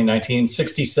in 2019,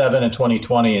 67 in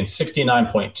 2020, and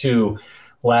 69.2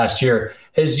 last year.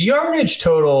 His yardage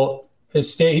total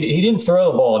has stayed. He didn't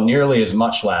throw the ball nearly as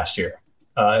much last year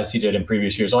as he did in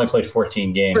previous years. Only played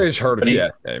 14 games. He averaged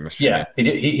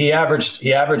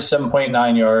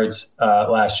 7.9 yards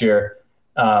last year.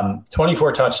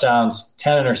 24 touchdowns,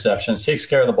 10 interceptions, takes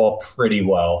care of the ball pretty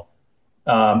well.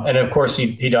 And of course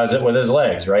he does it with his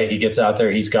legs, right? He gets out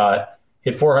there.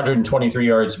 Hit 423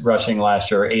 yards rushing last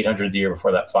year, 800 the year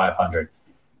before that, 500.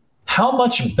 How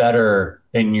much better,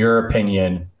 in your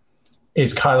opinion,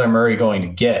 is Kyler Murray going to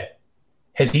get?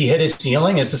 Has he hit his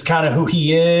ceiling? Is this kind of who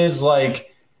he is?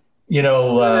 Like,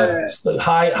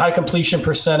 high completion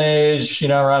percentage,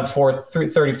 around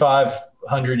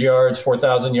 3,500 yards,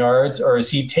 4,000 yards, or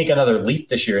is he take another leap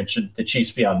this year and should the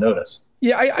Chiefs be on notice?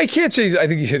 Yeah, I can't say I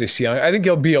think he's hit his ceiling. I think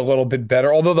he'll be a little bit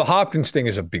better, although the Hopkins thing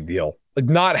is a big deal. Like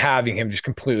not having him just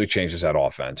completely changes that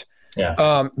offense.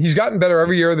 Yeah. He's gotten better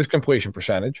every year with his completion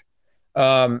percentage.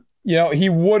 He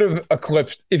would have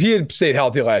eclipsed, if he had stayed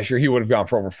healthy last year, he would have gone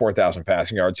for over 4,000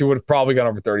 passing yards. He would have probably gone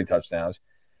over 30 touchdowns.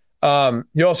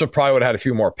 He also probably would have had a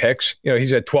few more picks.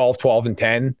 He's at 12, and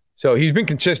 10. So he's been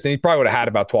consistent. He probably would have had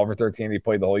about 12 or 13 if he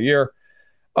played the whole year.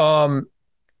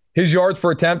 His yards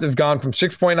per attempt have gone from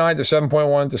 6.9 to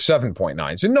 7.1 to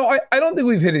 7.9. So no, I don't think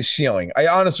we've hit his ceiling. I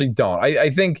honestly don't. I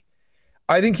think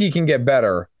he can get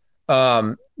better.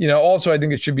 Also, I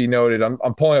think it should be noted,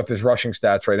 I'm pulling up his rushing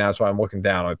stats right now, so I'm looking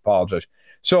down. I apologize.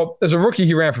 So as a rookie,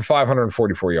 he ran for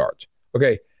 544 yards.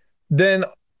 Okay. Then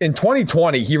in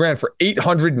 2020, he ran for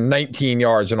 819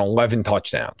 yards and 11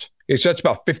 touchdowns. Okay, so that's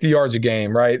about 50 yards a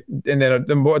game, right? And then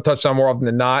a touchdown more often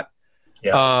than not.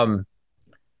 Yeah.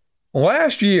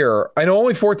 Last year, I know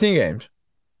only 14 games.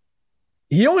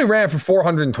 He only ran for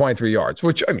 423 yards,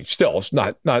 which, I mean, still, it's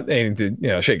not anything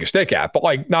to shake a stick at, but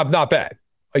like not bad.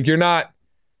 Like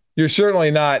you're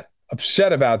certainly not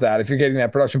upset about that if you're getting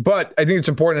that production. But I think it's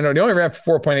important to know he only ran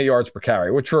for 4.8 yards per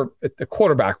carry, which for the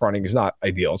quarterback running is not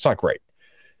ideal. It's not great.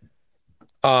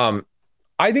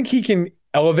 I think he can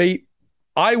elevate.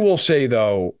 I will say,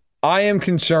 though, I am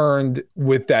concerned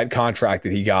with that contract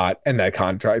that he got and that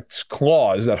contract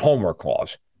clause, that homework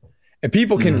clause. And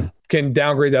people can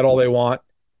downgrade that all they want.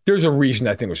 There's a reason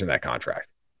that thing was in that contract.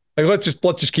 Like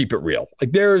let's just keep it real.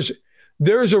 Like there's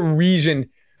a reason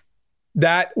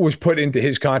that was put into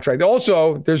his contract.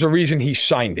 Also, there's a reason he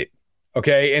signed it.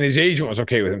 Okay. And his agent was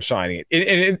okay with him signing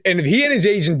it. And if he and his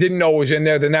agent didn't know it was in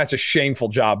there, then that's a shameful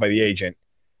job by the agent.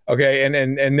 Okay.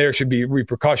 And there should be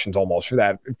repercussions almost for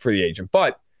that, for the agent.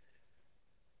 But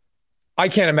I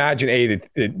can't imagine, that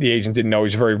the agent didn't know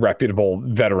he's a very reputable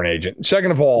veteran agent.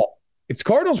 Second of all, if the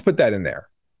Cardinals put that in there,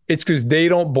 it's because they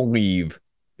don't believe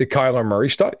that Kyler Murray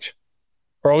studies,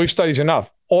 or at least studies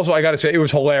enough. Also, I got to say, it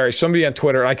was hilarious. Somebody on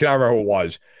Twitter, and I cannot remember who it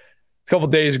was, a couple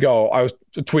of days ago, I was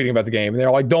tweeting about the game, and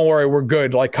they're like, don't worry, we're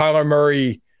good. Like, Kyler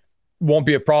Murray won't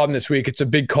be a problem this week. It's a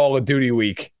big Call of Duty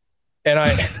week. And I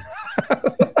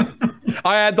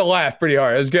had to laugh pretty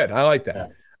hard. It was good. I like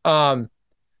that.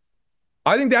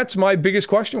 I think that's my biggest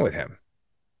question with him.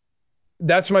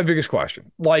 That's my biggest question.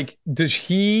 Like, does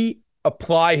he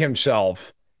apply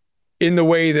himself in the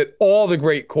way that all the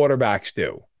great quarterbacks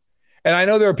do? And I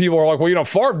know there are people who are like, well,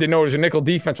 Favre didn't know what his nickel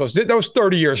defense was. That was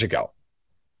 30 years ago.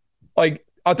 Like,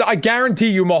 I guarantee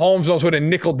you Mahomes knows what a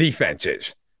nickel defense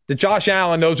is. That Josh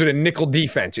Allen knows what a nickel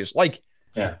defense is. Like,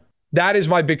 that is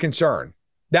my big concern.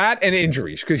 That and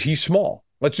injuries, because he's small.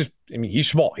 He's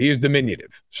small. He is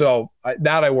diminutive. So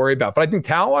that I worry about. But I think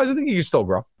talent-wise, I think he can still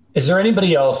grow. Is there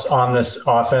anybody else on this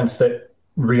offense that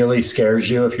really scares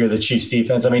you if you're the Chiefs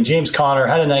defense? I mean, James Conner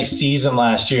had a nice season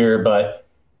last year, but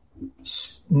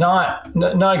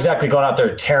not exactly going out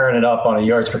there tearing it up on a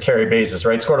yards per carry basis,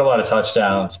 right? Scored a lot of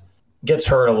touchdowns, gets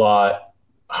hurt a lot.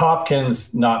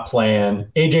 Hopkins not playing.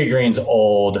 AJ Green's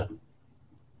old.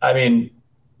 I mean,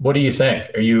 what do you think?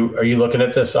 Are you looking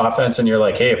at this offense and you're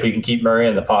like, hey, if we can keep Murray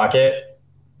in the pocket,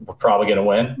 we're probably going to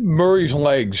win? Murray's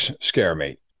legs scare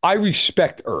me. I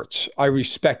respect Ertz. I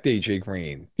respect AJ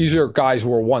Green. These are guys who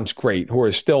were once great, who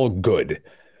are still good.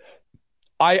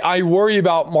 I worry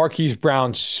about Marquise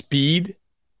Brown's speed.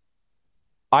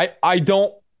 I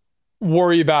don't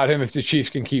worry about him if the Chiefs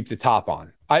can keep the top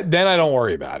on. Then I don't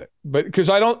worry about it. But because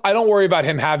I don't worry about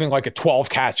him having like a 12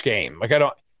 catch game. Like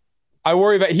I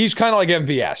worry about, he's kind of like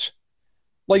MVS.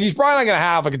 Like he's probably not going to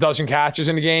have like a dozen catches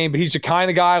in a game, but he's the kind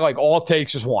of guy like all it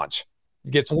takes is once. He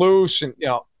gets loose and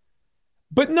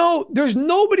But no, there's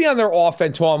nobody on their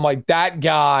offense who I'm like, that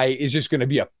guy is just going to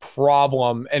be a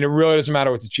problem, and it really doesn't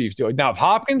matter what the Chiefs do. Now, if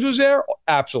Hopkins was there,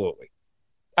 absolutely.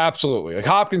 Absolutely. Like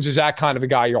Hopkins is that kind of a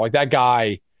guy. You're like, that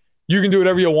guy, you can do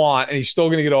whatever you want, and he's still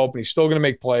going to get open. He's still going to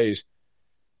make plays.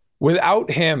 Without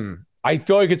him, I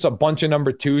feel like it's a bunch of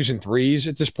number 2s and 3s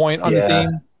at this point on the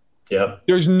team. Yep.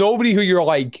 There's nobody who you're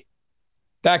like,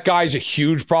 that guy's a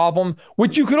huge problem,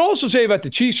 which you could also say about the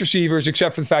Chiefs receivers,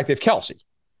 except for the fact they have Kelsey.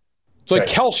 It's like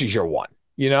Kelsey's your one,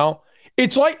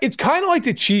 It's kind of like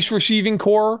the Chiefs receiving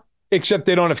core, except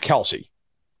they don't have Kelsey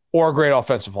or a great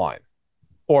offensive line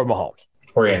or Mahomes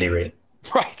or Andy Reid.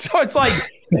 Right. So it's like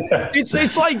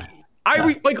it's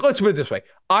like let's put it this way.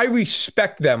 I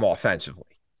respect them offensively,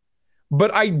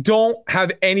 but I don't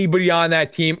have anybody on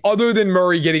that team other than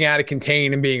Murray getting out of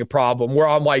contain and being a problem where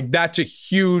I'm like, that's a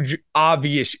huge,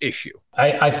 obvious issue.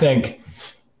 I think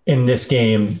in this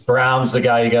game, Brown's the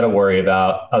guy you got to worry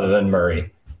about other than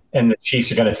Murray, and the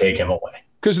Chiefs are going to take him away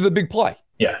because of the big play.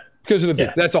 Yeah, because of the big.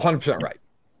 Yeah. That's 100% right.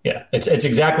 Yeah, it's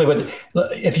exactly what.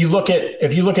 If you look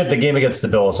at the game against the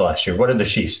Bills last year, what did the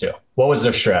Chiefs do? What was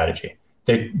their strategy?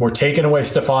 They were taking away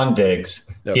Stephon Diggs.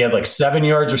 Yep. He had like 7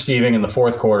 yards receiving in the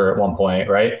fourth quarter at one point,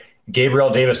 right? Gabriel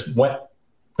Davis went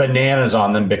bananas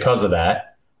on them because of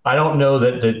that. I don't know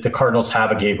that the Cardinals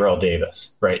have a Gabriel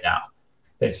Davis right now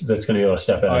that's going to be able to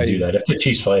step in and do that if the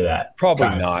Chiefs play that. Probably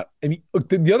not. I mean, look,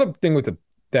 the other thing with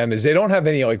them is they don't have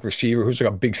any like receiver who's like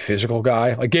a big physical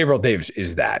guy. Like Gabriel Davis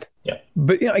is that. Yeah.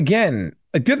 But again,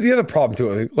 the other problem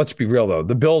too, let's be real though,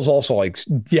 the Bills also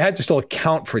you had to still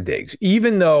account for Diggs,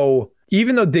 even though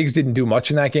even though Diggs didn't do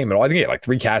much in that game at all, I think he had like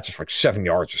 3 catches for like 7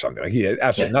 yards or something. Like he had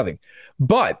absolutely nothing.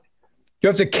 But you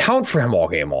have to account for him all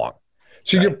game long.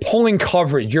 So you're pulling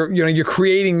coverage. You're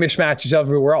creating mismatches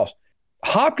everywhere else.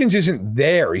 Hopkins isn't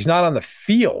there. He's not on the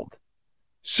field.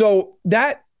 So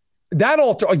you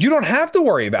don't have to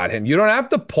worry about him. You don't have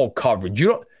to pull coverage.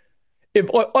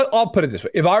 I'll put it this way.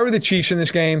 If I were the Chiefs in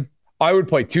this game, I would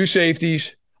play 2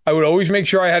 safeties. I would always make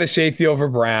sure I had a safety over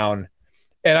Brown.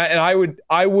 And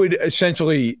I would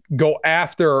essentially go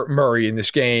after Murray in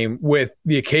this game with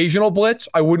the occasional blitz.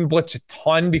 I wouldn't blitz a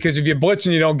ton, because if you blitz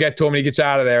and you don't get to him and he gets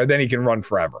out of there, then he can run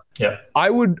forever. Yeah. I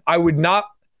would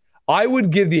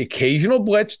give the occasional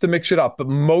blitz to mix it up, but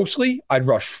mostly I'd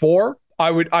rush 4. I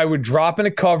would drop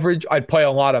into coverage. I'd play a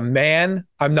lot of man.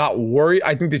 I'm not worried.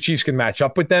 I think the Chiefs can match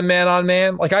up with them man on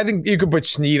man. Like, I think you could put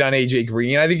Snead on AJ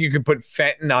Green. I think you could put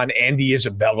Fenton on Andy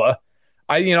Isabella.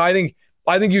 I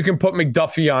think you can put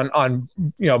McDuffie on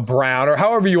Brown, or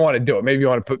however you want to do it. Maybe you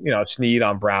want to put Snead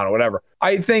on Brown or whatever.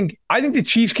 I think the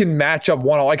Chiefs can match up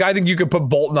one. Like, I think you could put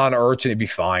Bolton on Ertz and it'd be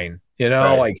fine.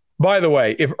 Right. Like, by the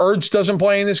way, if Ertz doesn't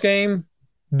play in this game,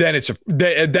 then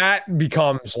that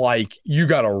becomes like you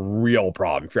got a real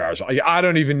problem for Arizona. Like, I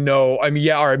don't even know. I mean,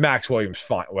 yeah, all right, Max Williams,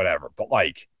 fine, whatever. But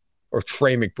or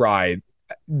Trey McBride,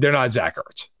 they're not Zach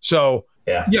Ertz. So.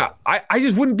 Yeah. I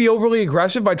just wouldn't be overly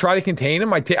aggressive. I'd try to contain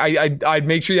him. I'd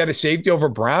make sure you had a safety over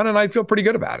Brown, and I'd feel pretty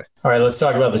good about it. All right, let's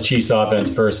talk about the Chiefs offense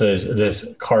versus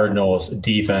this Cardinals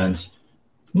defense.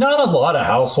 Not a lot of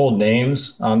household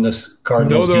names on this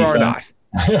Cardinals defense. No,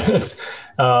 there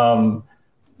are not.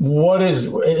 What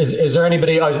is there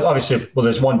anybody? Obviously, well,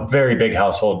 there's one very big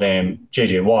household name,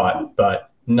 J.J. Watt,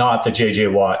 but not the J.J.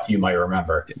 Watt you might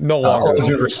remember. No longer. All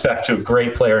due respect to a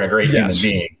great player and a great human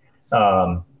being.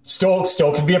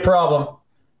 Still could be a problem,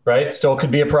 right? Still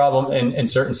could be a problem in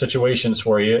certain situations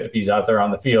for you if he's out there on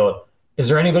the field. Is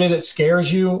there anybody that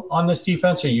scares you on this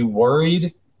defense? Are you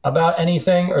worried about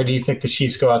anything, or do you think the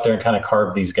Chiefs go out there and kind of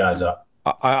carve these guys up?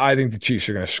 I think the Chiefs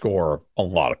are going to score a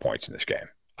lot of points in this game.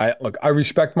 I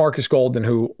respect Marcus Golden,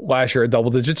 who last year had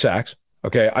double-digit sacks.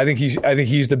 Okay, I think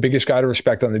he's the biggest guy to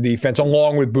respect on the defense,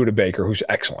 along with Budda Baker, who's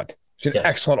excellent. He's an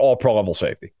excellent all-pro level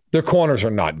safety. Their corners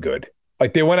are not good.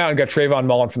 Like, they went out and got Trayvon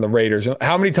Mullen from the Raiders.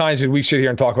 How many times did we sit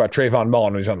here and talk about Trayvon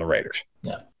Mullen when he's on the Raiders?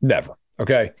 Yeah. Never.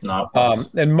 Okay. Not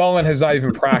and Mullen has not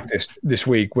even practiced this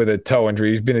week with a toe injury.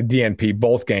 He's been a DNP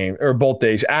both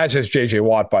days, as has JJ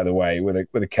Watt, by the way, with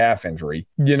a calf injury.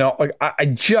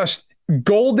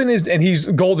 Golden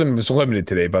was limited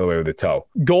today, by the way, with a toe.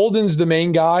 Golden's the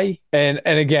main guy. And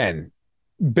again,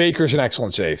 Baker's an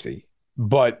excellent safety.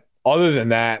 But other than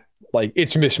that,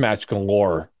 it's mismatch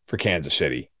galore for Kansas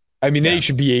City. I mean, they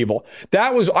should be able.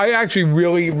 I actually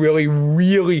really, really,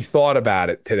 really thought about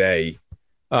it today.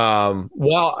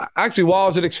 While I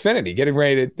was at Xfinity, getting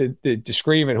ready to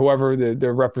scream at whoever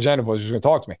the representative was going to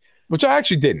talk to me, which I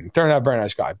actually didn't. Turned out a very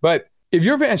nice guy. But if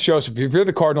you're Vance Joseph, if you're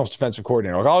the Cardinals defensive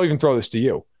coordinator, I'll even throw this to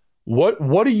you.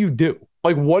 What do you do?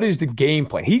 What is the game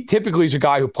plan? He typically is a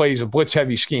guy who plays a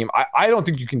blitz-heavy scheme. I don't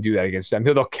think you can do that against them.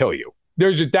 They'll kill you.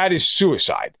 That is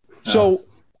suicide. So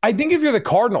I think if you're the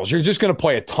Cardinals, you're just going to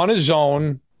play a ton of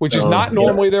zone, which is not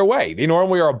normally their way. They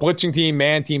normally are a blitzing team,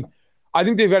 man team. I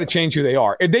think they've got to change who they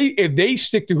are. If they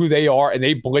stick to who they are and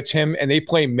they blitz him and they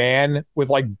play man with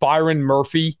Byron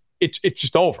Murphy, it's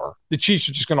just over. The Chiefs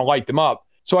are just going to light them up.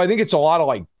 So I think it's a lot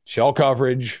of shell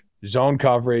coverage, zone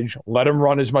coverage, let them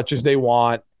run as much as they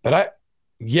want. But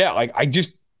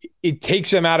it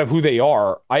takes them out of who they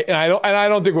are. I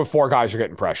don't think with 4 guys are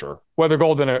getting pressure, whether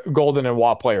Golden and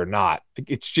Watt play or not.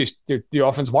 It's just the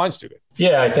offensive line's too good.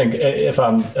 Yeah, I think if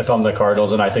I'm the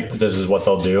Cardinals, and I think this is what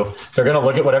they'll do, they're going to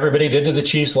look at what everybody did to the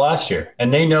Chiefs last year,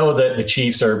 and they know that the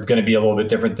Chiefs are going to be a little bit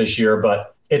different this year.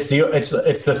 But it's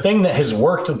the thing that has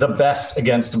worked the best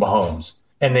against Mahomes.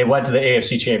 And they went to the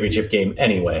AFC Championship game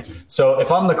anyway. So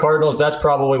if I'm the Cardinals, that's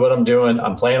probably what I'm doing.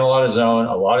 I'm playing a lot of zone,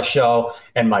 a lot of shell.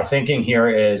 And my thinking here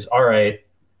is, all right,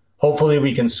 hopefully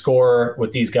we can score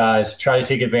with these guys, try to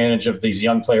take advantage of these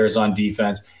young players on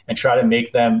defense and try to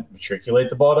make them matriculate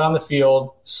the ball down the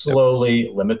field,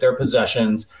 slowly limit their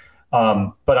possessions.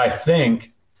 But I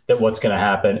think that what's going to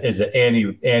happen is that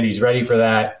Andy's ready for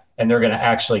that, and they're going to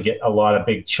actually get a lot of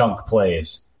big chunk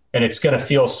plays. And it's going to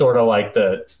feel sort of like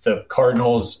the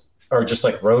Cardinals are just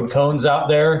like road cones out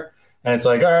there. And it's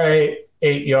like, all right,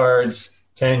 8 yards,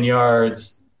 10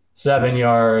 yards, 7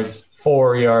 yards,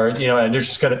 4 yards, and they're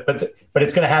just going to, but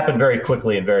it's going to happen very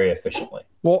quickly and very efficiently.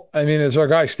 Well, I mean, as our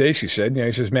guy Stacy said,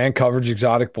 he says man coverage,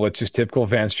 exotic blitzes, typical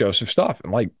Vance Joseph stuff.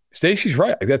 And Stacy's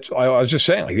right. I was just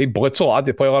saying, they blitz a lot.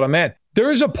 They play a lot of man.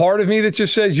 There is a part of me that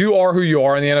just says you are who you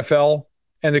are in the NFL.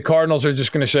 And the Cardinals are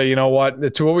just going to say, you know what?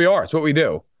 It's what we are. It's what we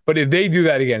do. But if they do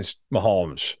that against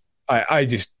Mahomes, I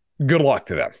just, good luck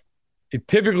to them.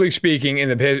 Typically speaking,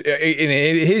 in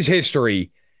his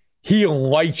history, he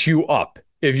lights you up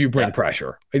if you bring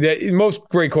pressure. Most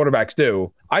great quarterbacks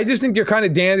do. I just think you're kind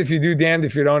of damned if you do, damned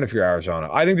if you don't if you're Arizona.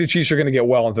 I think the Chiefs are going to get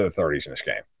well into the 30s in this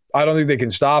game. I don't think they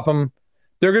can stop them.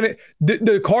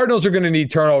 The Cardinals are going to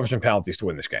need turnovers and penalties to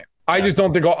win this game. I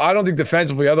don't think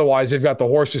defensively, otherwise they've got the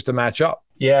horses to match up.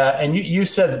 Yeah, and you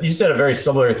said a very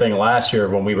similar thing last year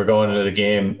when we were going into the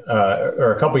game,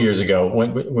 or a couple years ago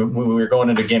when we were going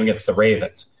into a game against the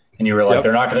Ravens, and you were like,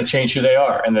 they're not going to change who they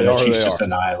are, and then the Chiefs just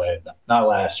annihilated them. Not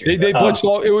last year. They blitzed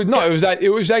all. It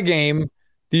was that game,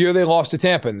 the year they lost to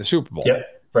Tampa in the Super Bowl.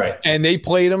 Yep. Right. And they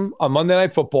played them on Monday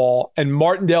Night Football, and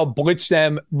Martindale blitzed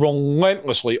them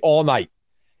relentlessly all night.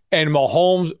 And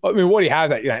Mahomes, I mean, what do you have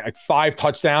that? Like 5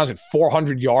 touchdowns and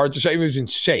 400 yards. It was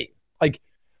insane. Like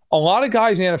a lot of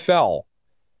guys in the NFL,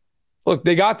 look,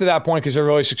 they got to that point because they're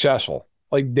really successful.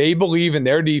 Like they believe in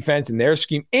their defense and their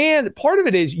scheme. And part of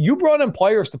it is you brought in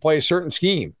players to play a certain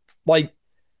scheme. Like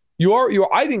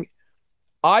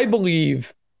I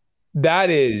believe that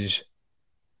is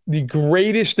the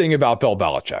greatest thing about Bill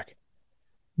Belichick.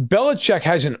 Belichick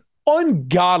has an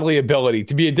ungodly ability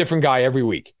to be a different guy every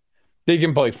week. They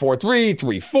can play 4-3,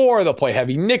 3-4. They'll play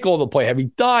heavy nickel. They'll play heavy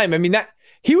dime. I mean,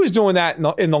 he was doing that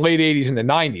in the late 80s and the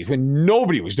 90s when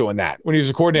nobody was doing that, when he was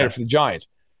a coordinator for the Giants.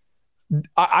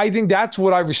 I think that's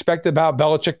what I respect about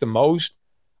Belichick the most.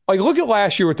 Like, look at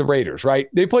last year with the Raiders, right?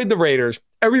 They played the Raiders.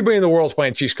 Everybody in the world's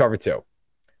playing Chiefs cover 2.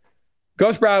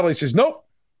 Gus Bradley says, nope,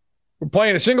 we're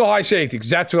playing a single high safety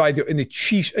because that's what I do. And the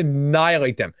Chiefs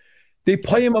annihilate them. They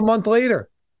play him a month later.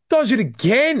 Does it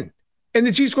again. And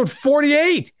the Chiefs scored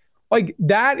 48. Like,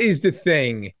 that is the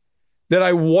thing that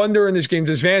I wonder in this game.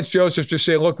 Does Vance Joseph just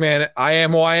say, look, man, I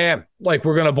am who I am. Like,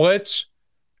 we're going to blitz.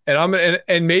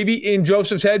 And maybe in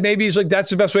Joseph's head, maybe he's like, that's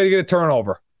the best way to get a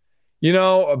turnover. You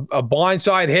know, a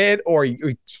blindside hit, or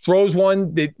he throws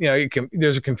one that, you know,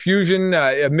 there's a confusion,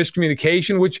 a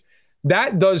miscommunication, which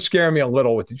that does scare me a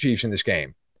little with the Chiefs in this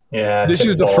game. Yeah. This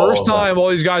is the first time all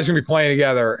these guys are going to be playing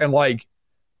together. And like,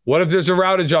 what if there's a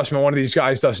route adjustment one of these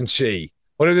guys doesn't see?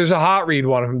 What if there's a hot read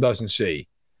one of them doesn't see?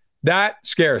 That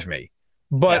scares me.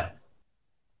 But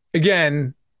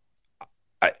again,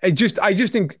 I just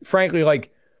think, frankly,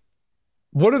 like,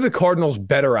 what are the Cardinals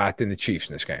better at than the Chiefs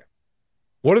in this game?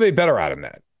 What are they better at in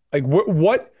that? Like,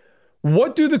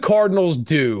 what do the Cardinals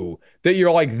do that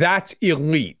you're like, that's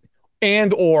elite?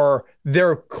 And or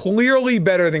they're clearly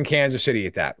better than Kansas City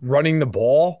at that? Running the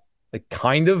ball? Like,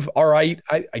 kind of, all right,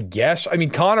 I guess. I mean,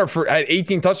 Connor had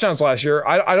 18 touchdowns last year.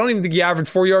 I don't even think he averaged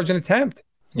 4 yards an attempt.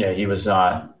 Yeah, he was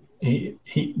not. He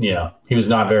was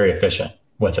not very efficient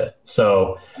with it.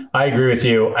 So I agree with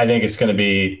you. I think it's going to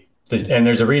be, and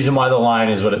there's a reason why the line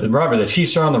is what. Remember, the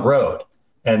Chiefs are on the road,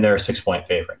 and they're a 6-point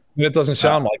favorite. It doesn't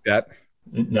sound like that.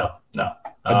 No.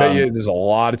 I bet you there's a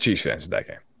lot of Chiefs fans in that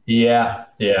game. Yeah.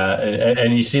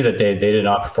 And you see that they did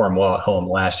not perform well at home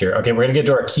last year. Okay, we're going to get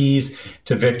to our keys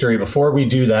to victory. Before we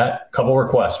do that, a couple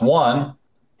requests. One,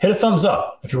 hit a thumbs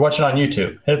up. If you're watching on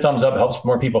YouTube, hit a thumbs up. It helps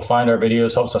more people find our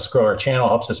videos, helps us grow our channel,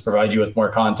 helps us provide you with more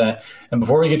content. And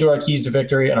before we get to our keys to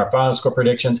victory and our final score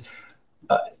predictions,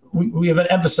 we haven't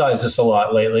emphasized this a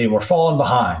lot lately, and we're falling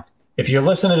behind. If you're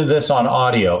listening to this on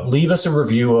audio, leave us a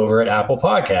review over at Apple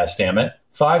Podcasts, damn it.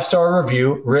 5-star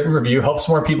review, written review, helps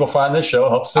more people find this show.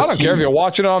 Helps us. I don't care if you're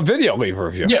watching it on video, leave a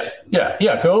review.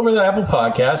 Yeah. Go over to the Apple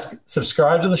Podcast,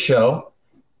 subscribe to the show.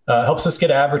 Helps us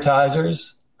get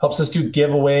advertisers, helps us do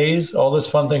giveaways, all those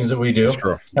fun things that we do.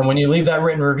 And when you leave that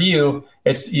written review,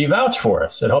 you vouch for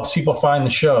us. It helps people find the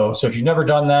show. So if you've never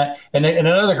done that, and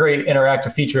another great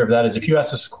interactive feature of that is if you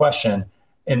ask us a question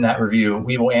in that review,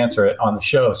 we will answer it on the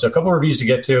show. So a couple of reviews to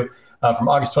get to from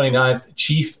August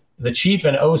 29th. The Chief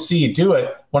and OC do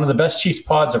it. One of the best Chiefs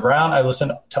pods around. I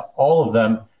listen to all of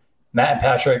them. Matt and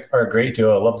Patrick are a great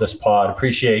duo. I love this pod.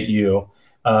 Appreciate you.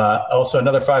 Also,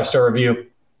 another 5-star review.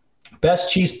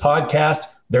 Best Chiefs podcast.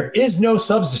 There is no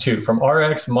substitute from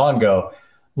RX Mongo.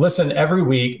 Listen every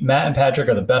week. Matt and Patrick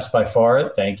are the best by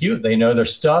far. Thank you. They know their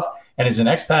stuff. And as an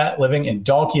expat living in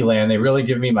Donkey Land, they really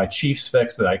give me my Chiefs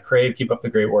fix that I crave. Keep up the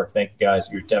great work. Thank you, guys.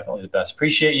 You're definitely the best.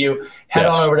 Appreciate you. Head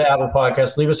on over to Apple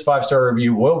Podcasts. Leave us a 5-star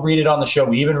review. We'll read it on the show.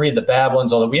 We even read the bad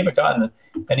ones, although we haven't gotten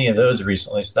any of those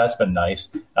recently, so that's been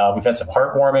nice. We've had some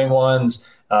heartwarming ones,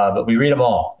 but we read them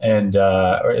all, and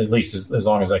or at least as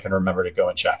long as I can remember to go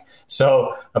and check.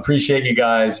 So appreciate you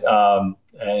guys,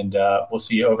 and we'll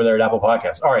see you over there at Apple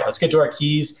Podcasts. All right, let's get to our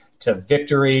keys to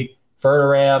victory.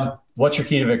 Ferdaram, what's your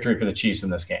key to victory for the Chiefs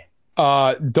in this game?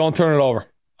 Don't turn it over.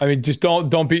 I mean, just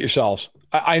don't beat yourselves.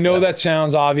 I know that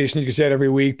sounds obvious and you can say it every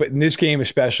week, but in this game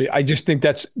especially, I just think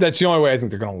that's the only way I think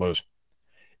they're going to lose.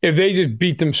 If they just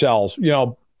beat themselves,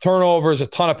 turnovers, a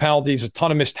ton of penalties, a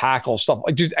ton of missed tackles, stuff,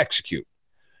 like just execute.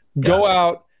 Go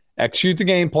out, execute the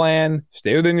game plan,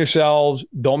 stay within yourselves,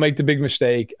 don't make the big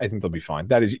mistake. I think they'll be fine.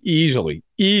 That is easily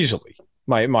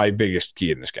my biggest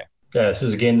key in this game. Yeah, this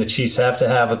is a game the Chiefs have to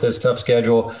have with this tough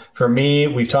schedule. For me,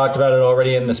 we've talked about it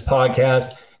already in this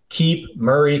podcast. Keep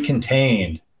Murray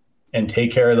contained and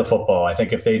take care of the football. I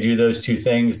think if they do those two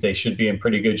things, they should be in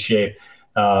pretty good shape,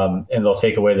 and they'll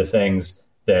take away the things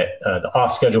that the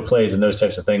off-schedule plays and those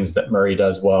types of things that Murray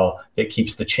does well that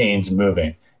keeps the chains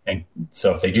moving. And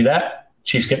so if they do that,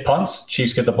 Chiefs get punts,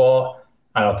 Chiefs get the ball.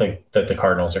 I don't think that the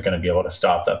Cardinals are going to be able to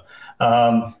stop them.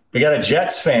 We got a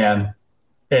Jets fan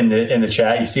in the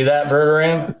chat. You see that,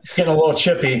 Verderam? It's getting a little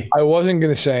chippy. I wasn't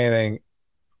going to say anything,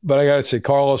 but I got to say,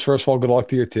 Carlos, first of all, good luck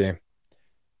to your team.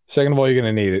 Second of all, you're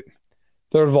going to need it.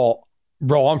 Third of all,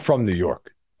 bro, I'm from New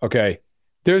York, okay?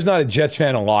 There's not a Jets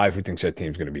fan alive who thinks that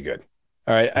team's going to be good.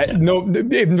 All right? There's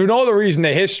no other reason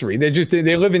the history.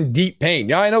 They live in deep pain.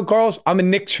 Yeah, I know, Carlos. I'm a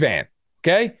Knicks fan,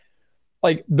 okay?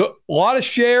 Like, a lot of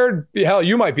shared – hell,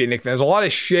 you might be a Knicks fan. There's a lot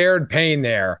of shared pain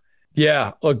there.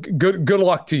 Yeah, look, good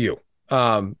luck to you.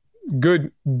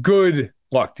 Good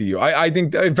luck to you. I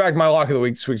think, in fact, my lock of the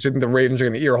week this week is I think the Ravens are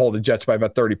going to earhole the Jets by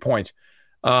about 30 points.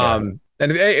 And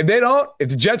if they don't, if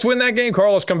the Jets win that game,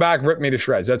 Carlos come back, rip me to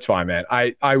shreds. That's fine, man.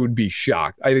 I would be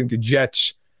shocked. I think the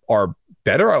Jets are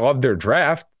better. I love their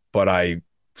draft, but I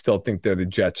still think they're the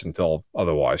Jets until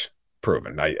otherwise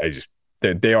proven.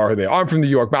 They are who they are. I'm from New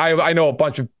York, but I know a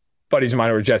bunch of buddies of mine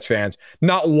who are Jets fans.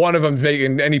 Not one of them's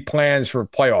making any plans for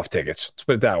playoff tickets. Let's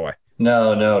put it that way.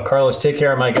 No. Carlos, take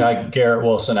care of my guy, Garrett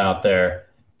Wilson out there.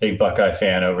 Big Buckeye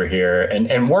fan over here.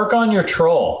 And work on your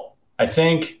troll. I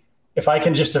think if I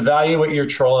can just evaluate your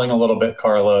trolling a little bit,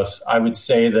 Carlos, I would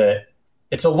say that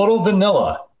it's a little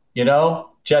vanilla.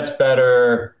 Jets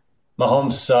better.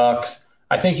 Mahomes sucks.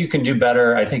 I think you can do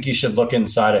better. I think you should look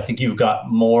inside. I think you've got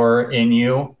more in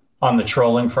you on the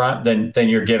trolling front than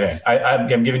you're giving.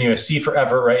 I'm giving you a C for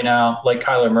effort right now. Like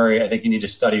Kyler Murray, I think you need to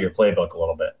study your playbook a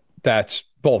little bit. That's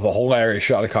both a hilarious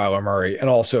shot of Kyler Murray and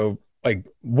also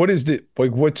what's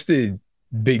the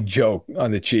big joke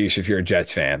on the Chiefs if you're a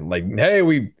Jets fan? Like, hey,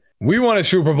 we won a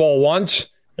Super Bowl once.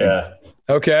 Yeah.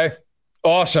 Okay.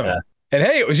 Awesome. Yeah. And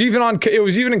hey, it was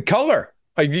even in color.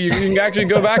 Like you can actually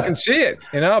go back and see it.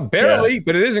 Barely,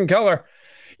 but it is in color.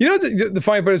 The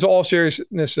funny part is, all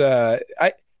seriousness.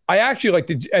 I actually like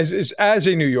to, as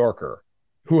a New Yorker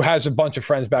who has a bunch of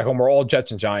friends back home, we're all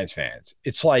Jets and Giants fans.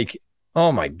 It's like,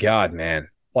 oh my God, man.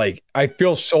 Like, I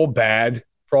feel so bad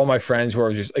for all my friends who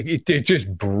are just like, it's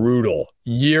just brutal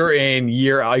year in,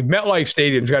 year out. Like, MetLife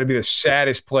Stadium's got to be the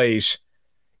saddest place.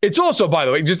 It's also, by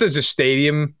the way, just as a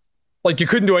stadium, like, you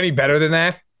couldn't do any better than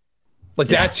that. Like,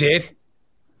 that's it.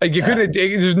 Like, you couldn't,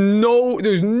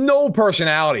 there's no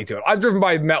personality to it. I've driven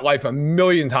by MetLife a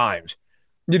million times.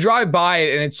 You drive by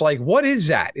it and it's like, what is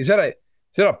that? Is that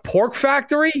a pork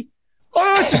factory?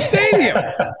 Oh, it's a stadium.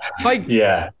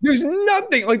 There's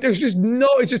nothing. Like, there's just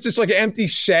it's just like an empty,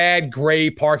 sad, gray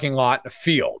parking lot, a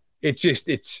field. And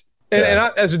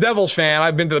as a Devils fan,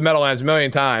 I've been to the Meadowlands a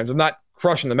million times. I'm not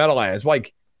crushing the Meadowlands.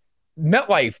 Like,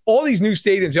 MetLife, all these new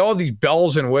stadiums, all these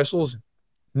bells and whistles,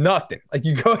 nothing. Like,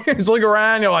 you go here, just look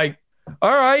around, you're like,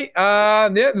 all right,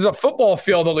 there's a football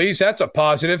field at least. That's a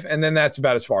positive. And then that's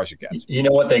about as far as it gets. You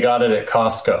know what? They got it at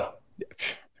Costco.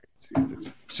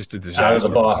 It's just a disaster. Out of the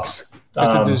box.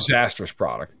 It's a disastrous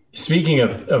product. Speaking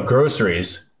of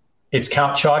groceries, it's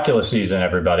Count Chocula season,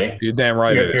 everybody. You're damn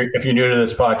right. If you're new to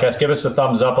this podcast, give us a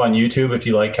thumbs up on YouTube if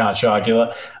you like Count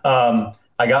Chocula.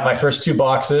 I got my first 2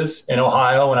 boxes in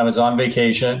Ohio when I was on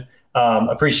vacation.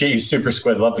 Appreciate you, Super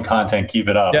Squid. Love the content. Keep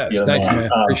it up. Yes, thank you, man.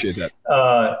 Appreciate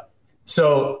that.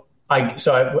 So we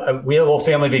had a little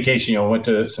family vacation. We went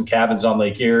to some cabins on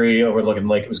Lake Erie overlooking the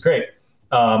lake. It was great.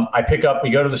 We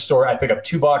go to the store. I pick up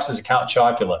 2 boxes of Count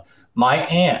Chocula. My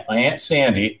Aunt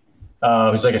Sandy,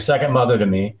 who's like a second mother to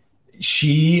me,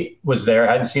 she was there.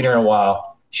 I hadn't seen her in a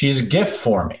while. She has a gift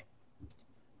for me.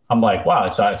 I'm like, wow,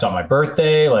 it's on my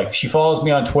birthday. Like, she follows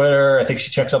me on Twitter. I think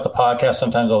she checks out the podcast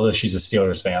sometimes, although she's a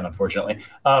Steelers fan, unfortunately.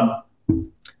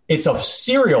 It's a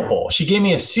cereal bowl. She gave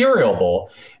me a cereal bowl,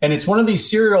 and it's one of these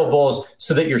cereal bowls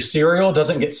so that your cereal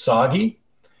doesn't get soggy.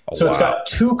 It's got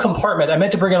 2 compartments. I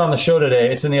meant to bring it on the show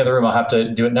today. It's in the other room. I'll have to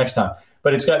do it next time.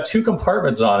 But it's got 2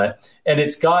 compartments on it, and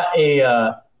it's got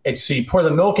so you pour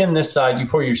the milk in this side, you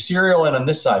pour your cereal in on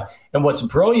this side. And what's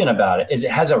brilliant about it is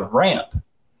it has a ramp.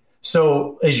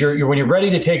 So as when you're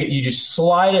ready to take it, you just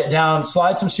slide it down,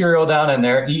 slide some cereal down in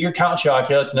there, eat your Count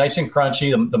Chocula. It's nice and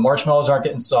crunchy. The marshmallows aren't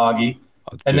getting soggy.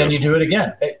 and then you do it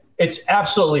again. It's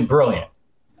absolutely brilliant.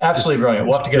 Absolutely brilliant.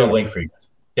 We'll have to get a link for you guys.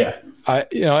 Yeah.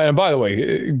 And by the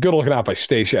way, good looking out by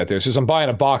Stacy out there. Says I'm buying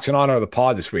a box in honor of the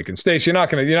pod this week. And Stacy, you're not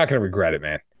gonna regret it,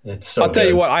 man. It's so I'll tell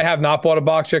you what, I have not bought a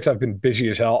box yet because I've been busy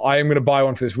as hell. I am going to buy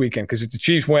one for this weekend because it's a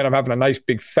Chiefs win. I'm having a nice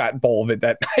big fat bowl of it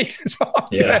that night. It's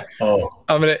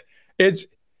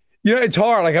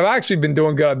hard. Like I've actually been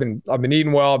doing good. I've been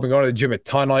eating well. I've been going to the gym a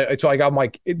ton. It's like I'm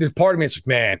like, there's part of me. It's like,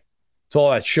 man, it's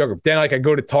all that sugar. Then like I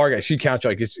go to Target, I see counts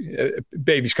like it's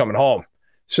baby's coming home.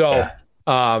 So,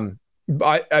 I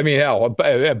mean, hell,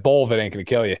 a bowl of it ain't going to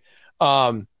kill you.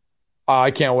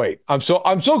 I can't wait. I'm so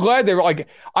glad they're like.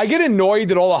 I get annoyed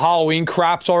that all the Halloween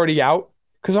crap's already out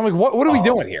because I'm like, what are we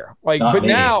doing here? Like,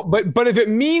 but if it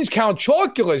means Count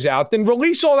Chocula's out, then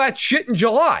release all that shit in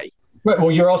July. Right.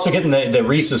 Well, you're also getting the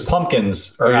Reese's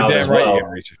Pumpkins are out as well.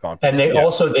 And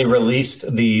they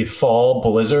released the fall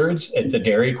blizzards at the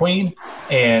Dairy Queen,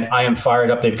 and I am fired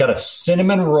up. They've got a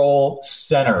cinnamon roll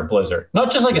center blizzard,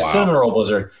 not just like a cinnamon roll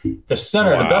blizzard. The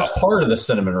center, the best part of the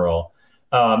cinnamon roll.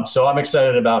 So I'm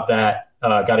excited about that.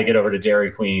 Got to get over to Dairy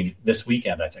Queen this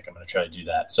weekend. I think I'm going to try to do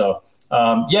that. So,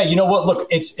 you know what? Look,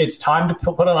 it's time to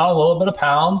put on a little bit of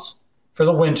pounds for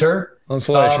the winter.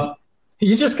 Insulation.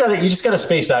 You just gotta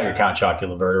space out your Count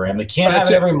Chocula Verderame. They can't have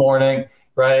it every morning,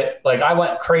 right? Like I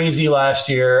went crazy last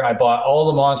year. I bought all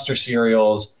the Monster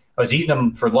cereals. I was eating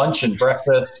them for lunch and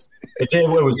breakfast. It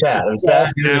was bad. It was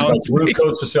bad.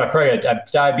 Glucose was. I probably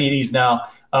have diabetes now.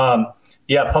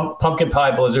 Pumpkin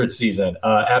pie blizzard season.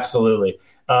 Absolutely.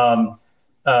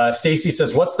 Stacy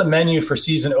says, "What's the menu for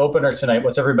season opener tonight?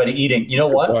 What's everybody eating?" You know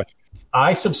what?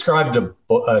 I subscribe to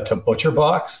Butcher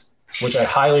Box, which I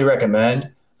highly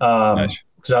recommend.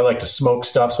 Because I like to smoke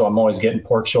stuff, so I'm always getting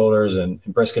pork shoulders and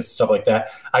briskets and stuff like that.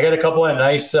 I got a couple of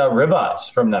nice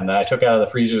ribeyes from them that I took out of the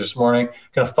freezer this morning.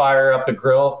 Gonna fire up the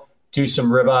grill, do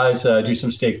some ribeyes, do some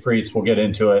steak frites. We'll get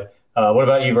into it. What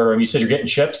about you, Verderame? You said you're getting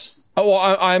chips? Oh,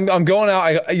 well, I'm going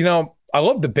out. I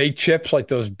love the baked chips, like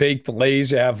those baked Lay's.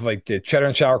 They have like the cheddar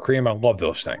and sour cream. I love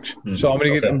those things. Mm-hmm. So I'm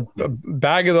gonna get a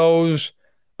bag of those.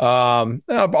 I'll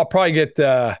probably get.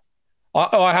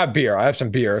 I have beer. I have some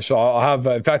beer. So I'll have,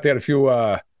 in fact, I got a few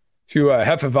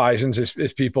Hefeweizens,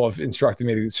 as people have instructed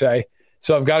me to say.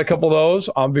 So I've got a couple of those.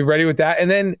 I'll be ready with that.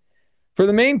 And then for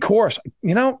the main course,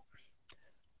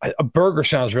 a burger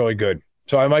sounds really good.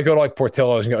 So I might go to like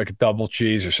Portillo's and get like a double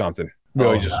cheese or something.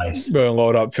 Really nice. Really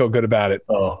load up, feel good about it.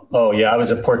 Oh yeah. I was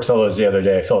at Portillo's the other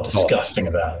day. I felt disgusting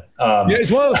about it.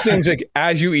 It's one of those things like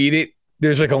as you eat it,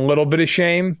 there's like a little bit of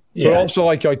shame, but also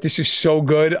like this is so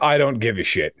good. I don't give a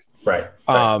shit. Right.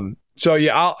 So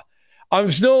yeah, I'm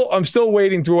still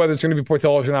waiting through whether it's going to be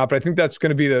Portillo's or not, but I think that's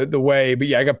going to be the way. But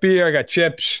yeah, I got beer, I got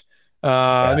chips.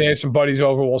 I may have some buddies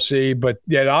over. We'll see. But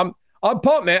yeah, I'm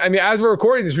pumped, man. I mean, as we're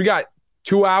recording this, we got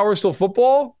 2 hours till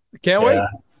football. Can't wait.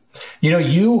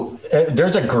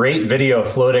 There's a great video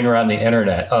floating around the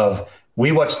internet of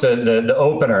we watched the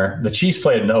opener. The Chiefs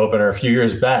played in the opener a few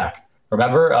years back.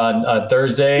 Remember on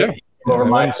Thursday over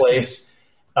my place,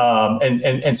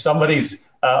 and somebody's.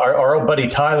 Our old buddy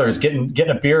Tyler is getting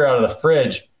a beer out of the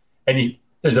fridge, and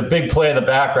there's a big play in the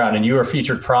background, and you were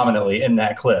featured prominently in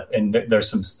that clip. And there's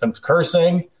some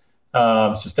cursing,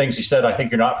 some things you said I think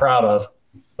you're not proud of,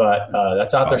 but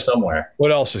that's out there somewhere.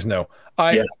 What else is new?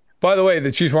 By the way,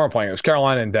 the Chiefs weren't playing. It was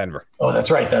Carolina and Denver. Oh,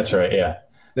 that's right. Yeah,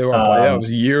 they weren't playing. That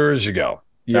was years ago.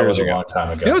 A long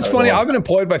time ago. You know what's funny? I've been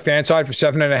employed by Fanside for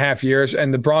 7.5 years,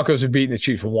 and the Broncos have beaten the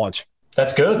Chiefs once.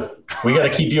 That's good. We got to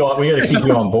keep you on. We got to keep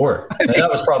you on board. And that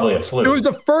was probably a fluke.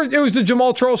 It was the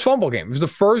Jamal Charles fumble game. It was the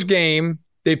first game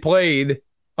they played in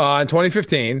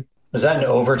 2015. Was that an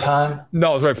overtime?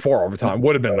 No, it was right before overtime.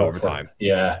 Would have been an overtime.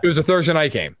 Yeah. It was a Thursday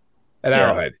night game at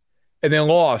Arrowhead, and then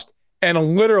lost.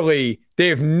 And literally, they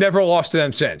have never lost to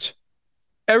them since.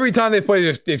 Every time they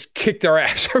played, they've kicked their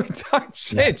ass every time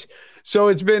since. Yeah. So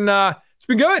it's been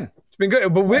good. It's been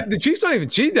good. But the Chiefs don't even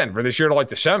see Denver this year till like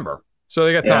December. So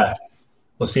they got time.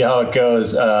 We'll see how it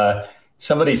goes.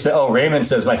 Somebody said, Raymond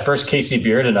says, my first KC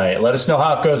beer tonight. Let us know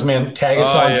how it goes, man. Tag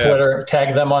us on Twitter.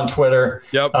 Tag them on Twitter.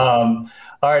 Yep. All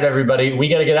right, everybody. We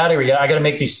got to get out of here. I got to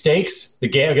make these steaks. The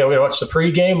game. We got to watch the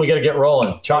pregame. We got to get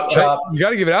rolling. Chop. You got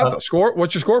to give it out. Score.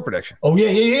 What's your score prediction? Oh,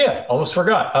 yeah. Almost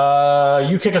forgot.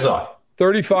 You kick us off.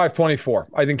 35-24.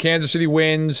 I think Kansas City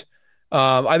wins.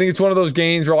 I think it's one of those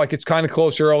games where it's kind of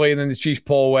close early and then the Chiefs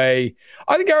pull away.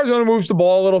 I think Arizona moves the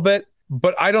ball a little bit,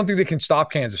 but I don't think they can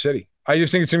stop Kansas City. I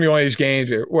just think it's going to be one of these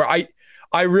games where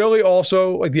I really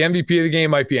also like the MVP of the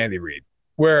game might be Andy Reid,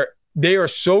 where they are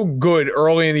so good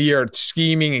early in the year at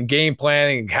scheming and game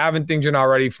planning and having things you're not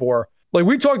ready for. Like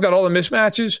we talked about all the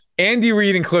mismatches. Andy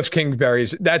Reid and Cliff Kingsbury,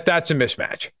 that's a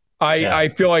mismatch. I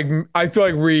feel like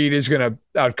Reed is going to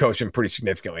outcoach him pretty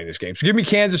significantly in this game. So give me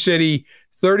Kansas City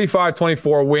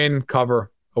 35-24 win,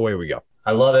 cover. Away we go.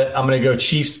 I love it. I'm going to go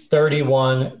Chiefs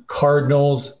 31,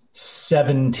 Cardinals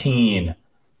 17.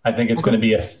 I think it's going to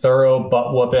be a thorough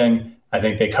butt whooping. I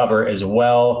think they cover as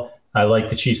well. I like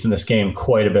the Chiefs in this game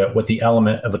quite a bit with the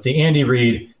Andy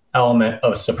Reid element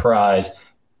of surprise.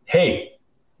 Hey,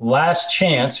 last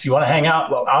chance. If you want to hang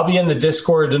out, well, I'll be in the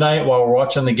Discord tonight while we're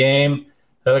watching the game.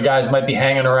 The other guys might be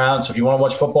hanging around. So if you want to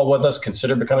watch football with us,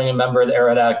 consider becoming a member of the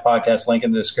Arrowhead Addict Podcast. Link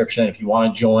in the description. If you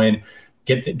want to join,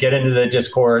 get into the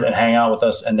Discord and hang out with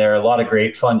us. And there are a lot of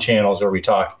great fun channels where we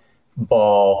talk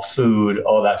ball, food,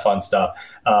 all that fun stuff.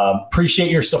 Appreciate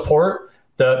your support.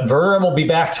 The Verderame will be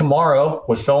back tomorrow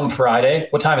with Film Friday.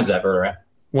 What time is that, Verderame?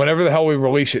 Whenever the hell we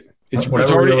release it. It's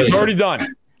already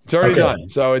done. It's already done.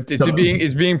 So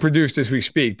it's being produced as we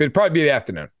speak. But it'll probably be the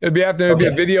afternoon. It'll be afternoon. It'll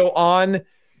be a video on.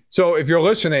 So if you're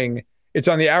listening, it's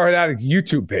on the Arrowhead Addict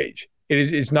YouTube page.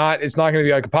 It's not going to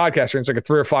be like a podcast. It's like a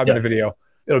 3 or 5 minute video.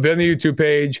 It'll be on the YouTube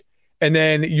page. And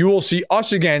then you will see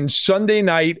us again Sunday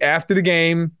night after the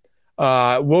game.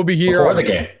 We'll be here. Before the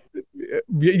game.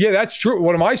 Yeah, that's true.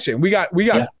 What am I saying? We got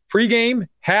pregame,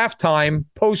 halftime,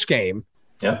 postgame.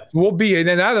 Yeah. We'll be, and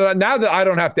then now that I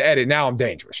don't have to edit, now I'm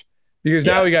dangerous. Because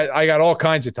now I got all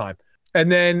kinds of time.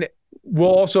 And then we'll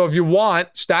also, if you want,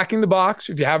 Stacking the Box,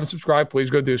 if you haven't subscribed, please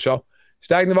go do so.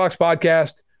 Stacking the Box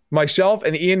podcast, myself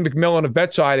and Ian McMillan of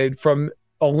BetSided from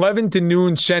 11 to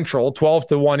noon Central, 12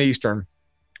 to 1 Eastern,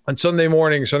 on Sunday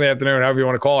morning, Sunday afternoon, however you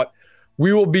want to call it.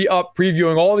 We will be up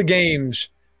previewing all the games.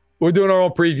 We're doing our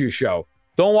own preview show.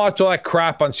 Don't watch all that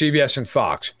crap on CBS and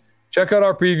Fox. Check out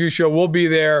our preview show. We'll be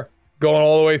there going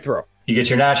all the way through. You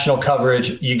get your national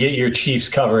coverage. You get your Chiefs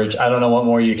coverage. I don't know what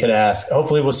more you could ask.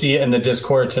 Hopefully we'll see you in the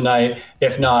Discord tonight.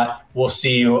 If not, we'll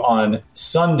see you on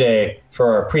Sunday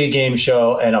for our pregame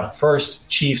show and a first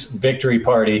Chiefs victory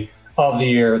party of the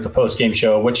year, the postgame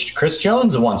show, which Chris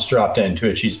Jones once dropped into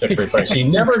a Chiefs victory party. So you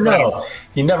never know.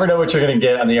 You never know what you're going to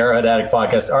get on the Arrowhead Addict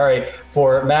podcast. All right,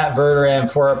 for Matt Verderame,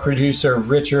 for our producer,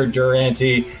 Richard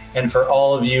Durante, and for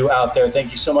all of you out there,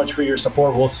 thank you so much for your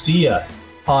support. We'll see you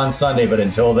on Sunday, but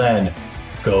until then,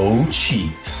 go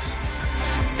Chiefs.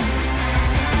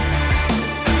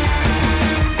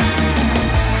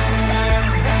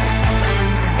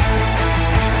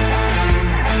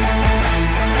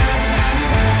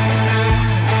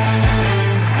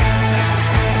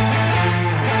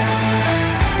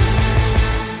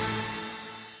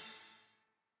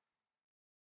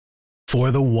 For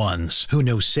the ones who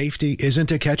know safety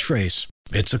isn't a catchphrase,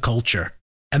 it's a culture.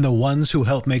 And the ones who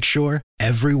help make sure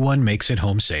everyone makes it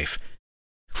home safe.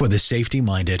 For the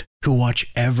safety-minded who watch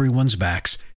everyone's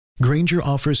backs, Grainger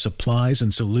offers supplies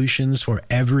and solutions for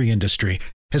every industry,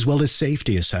 as well as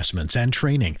safety assessments and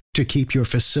training to keep your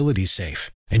facilities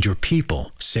safe and your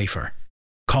people safer.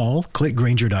 Call, click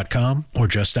Grainger.com, or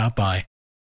just stop by.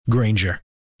 Grainger,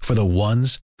 for the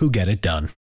ones who get it done.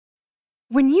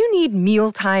 When you need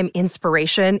mealtime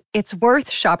inspiration, it's worth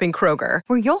shopping Kroger,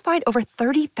 where you'll find over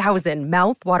 30,000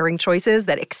 mouth-watering choices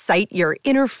that excite your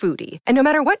inner foodie. And no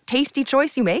matter what tasty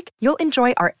choice you make, you'll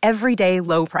enjoy our everyday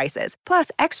low prices, plus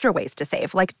extra ways to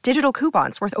save, like digital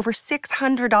coupons worth over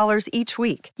 $600 each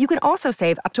week. You can also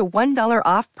save up to $1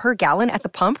 off per gallon at the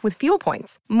pump with fuel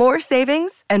points. More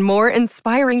savings and more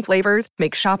inspiring flavors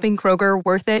make shopping Kroger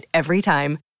worth it every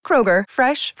time. Kroger,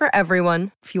 fresh for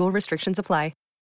everyone. Fuel restrictions apply.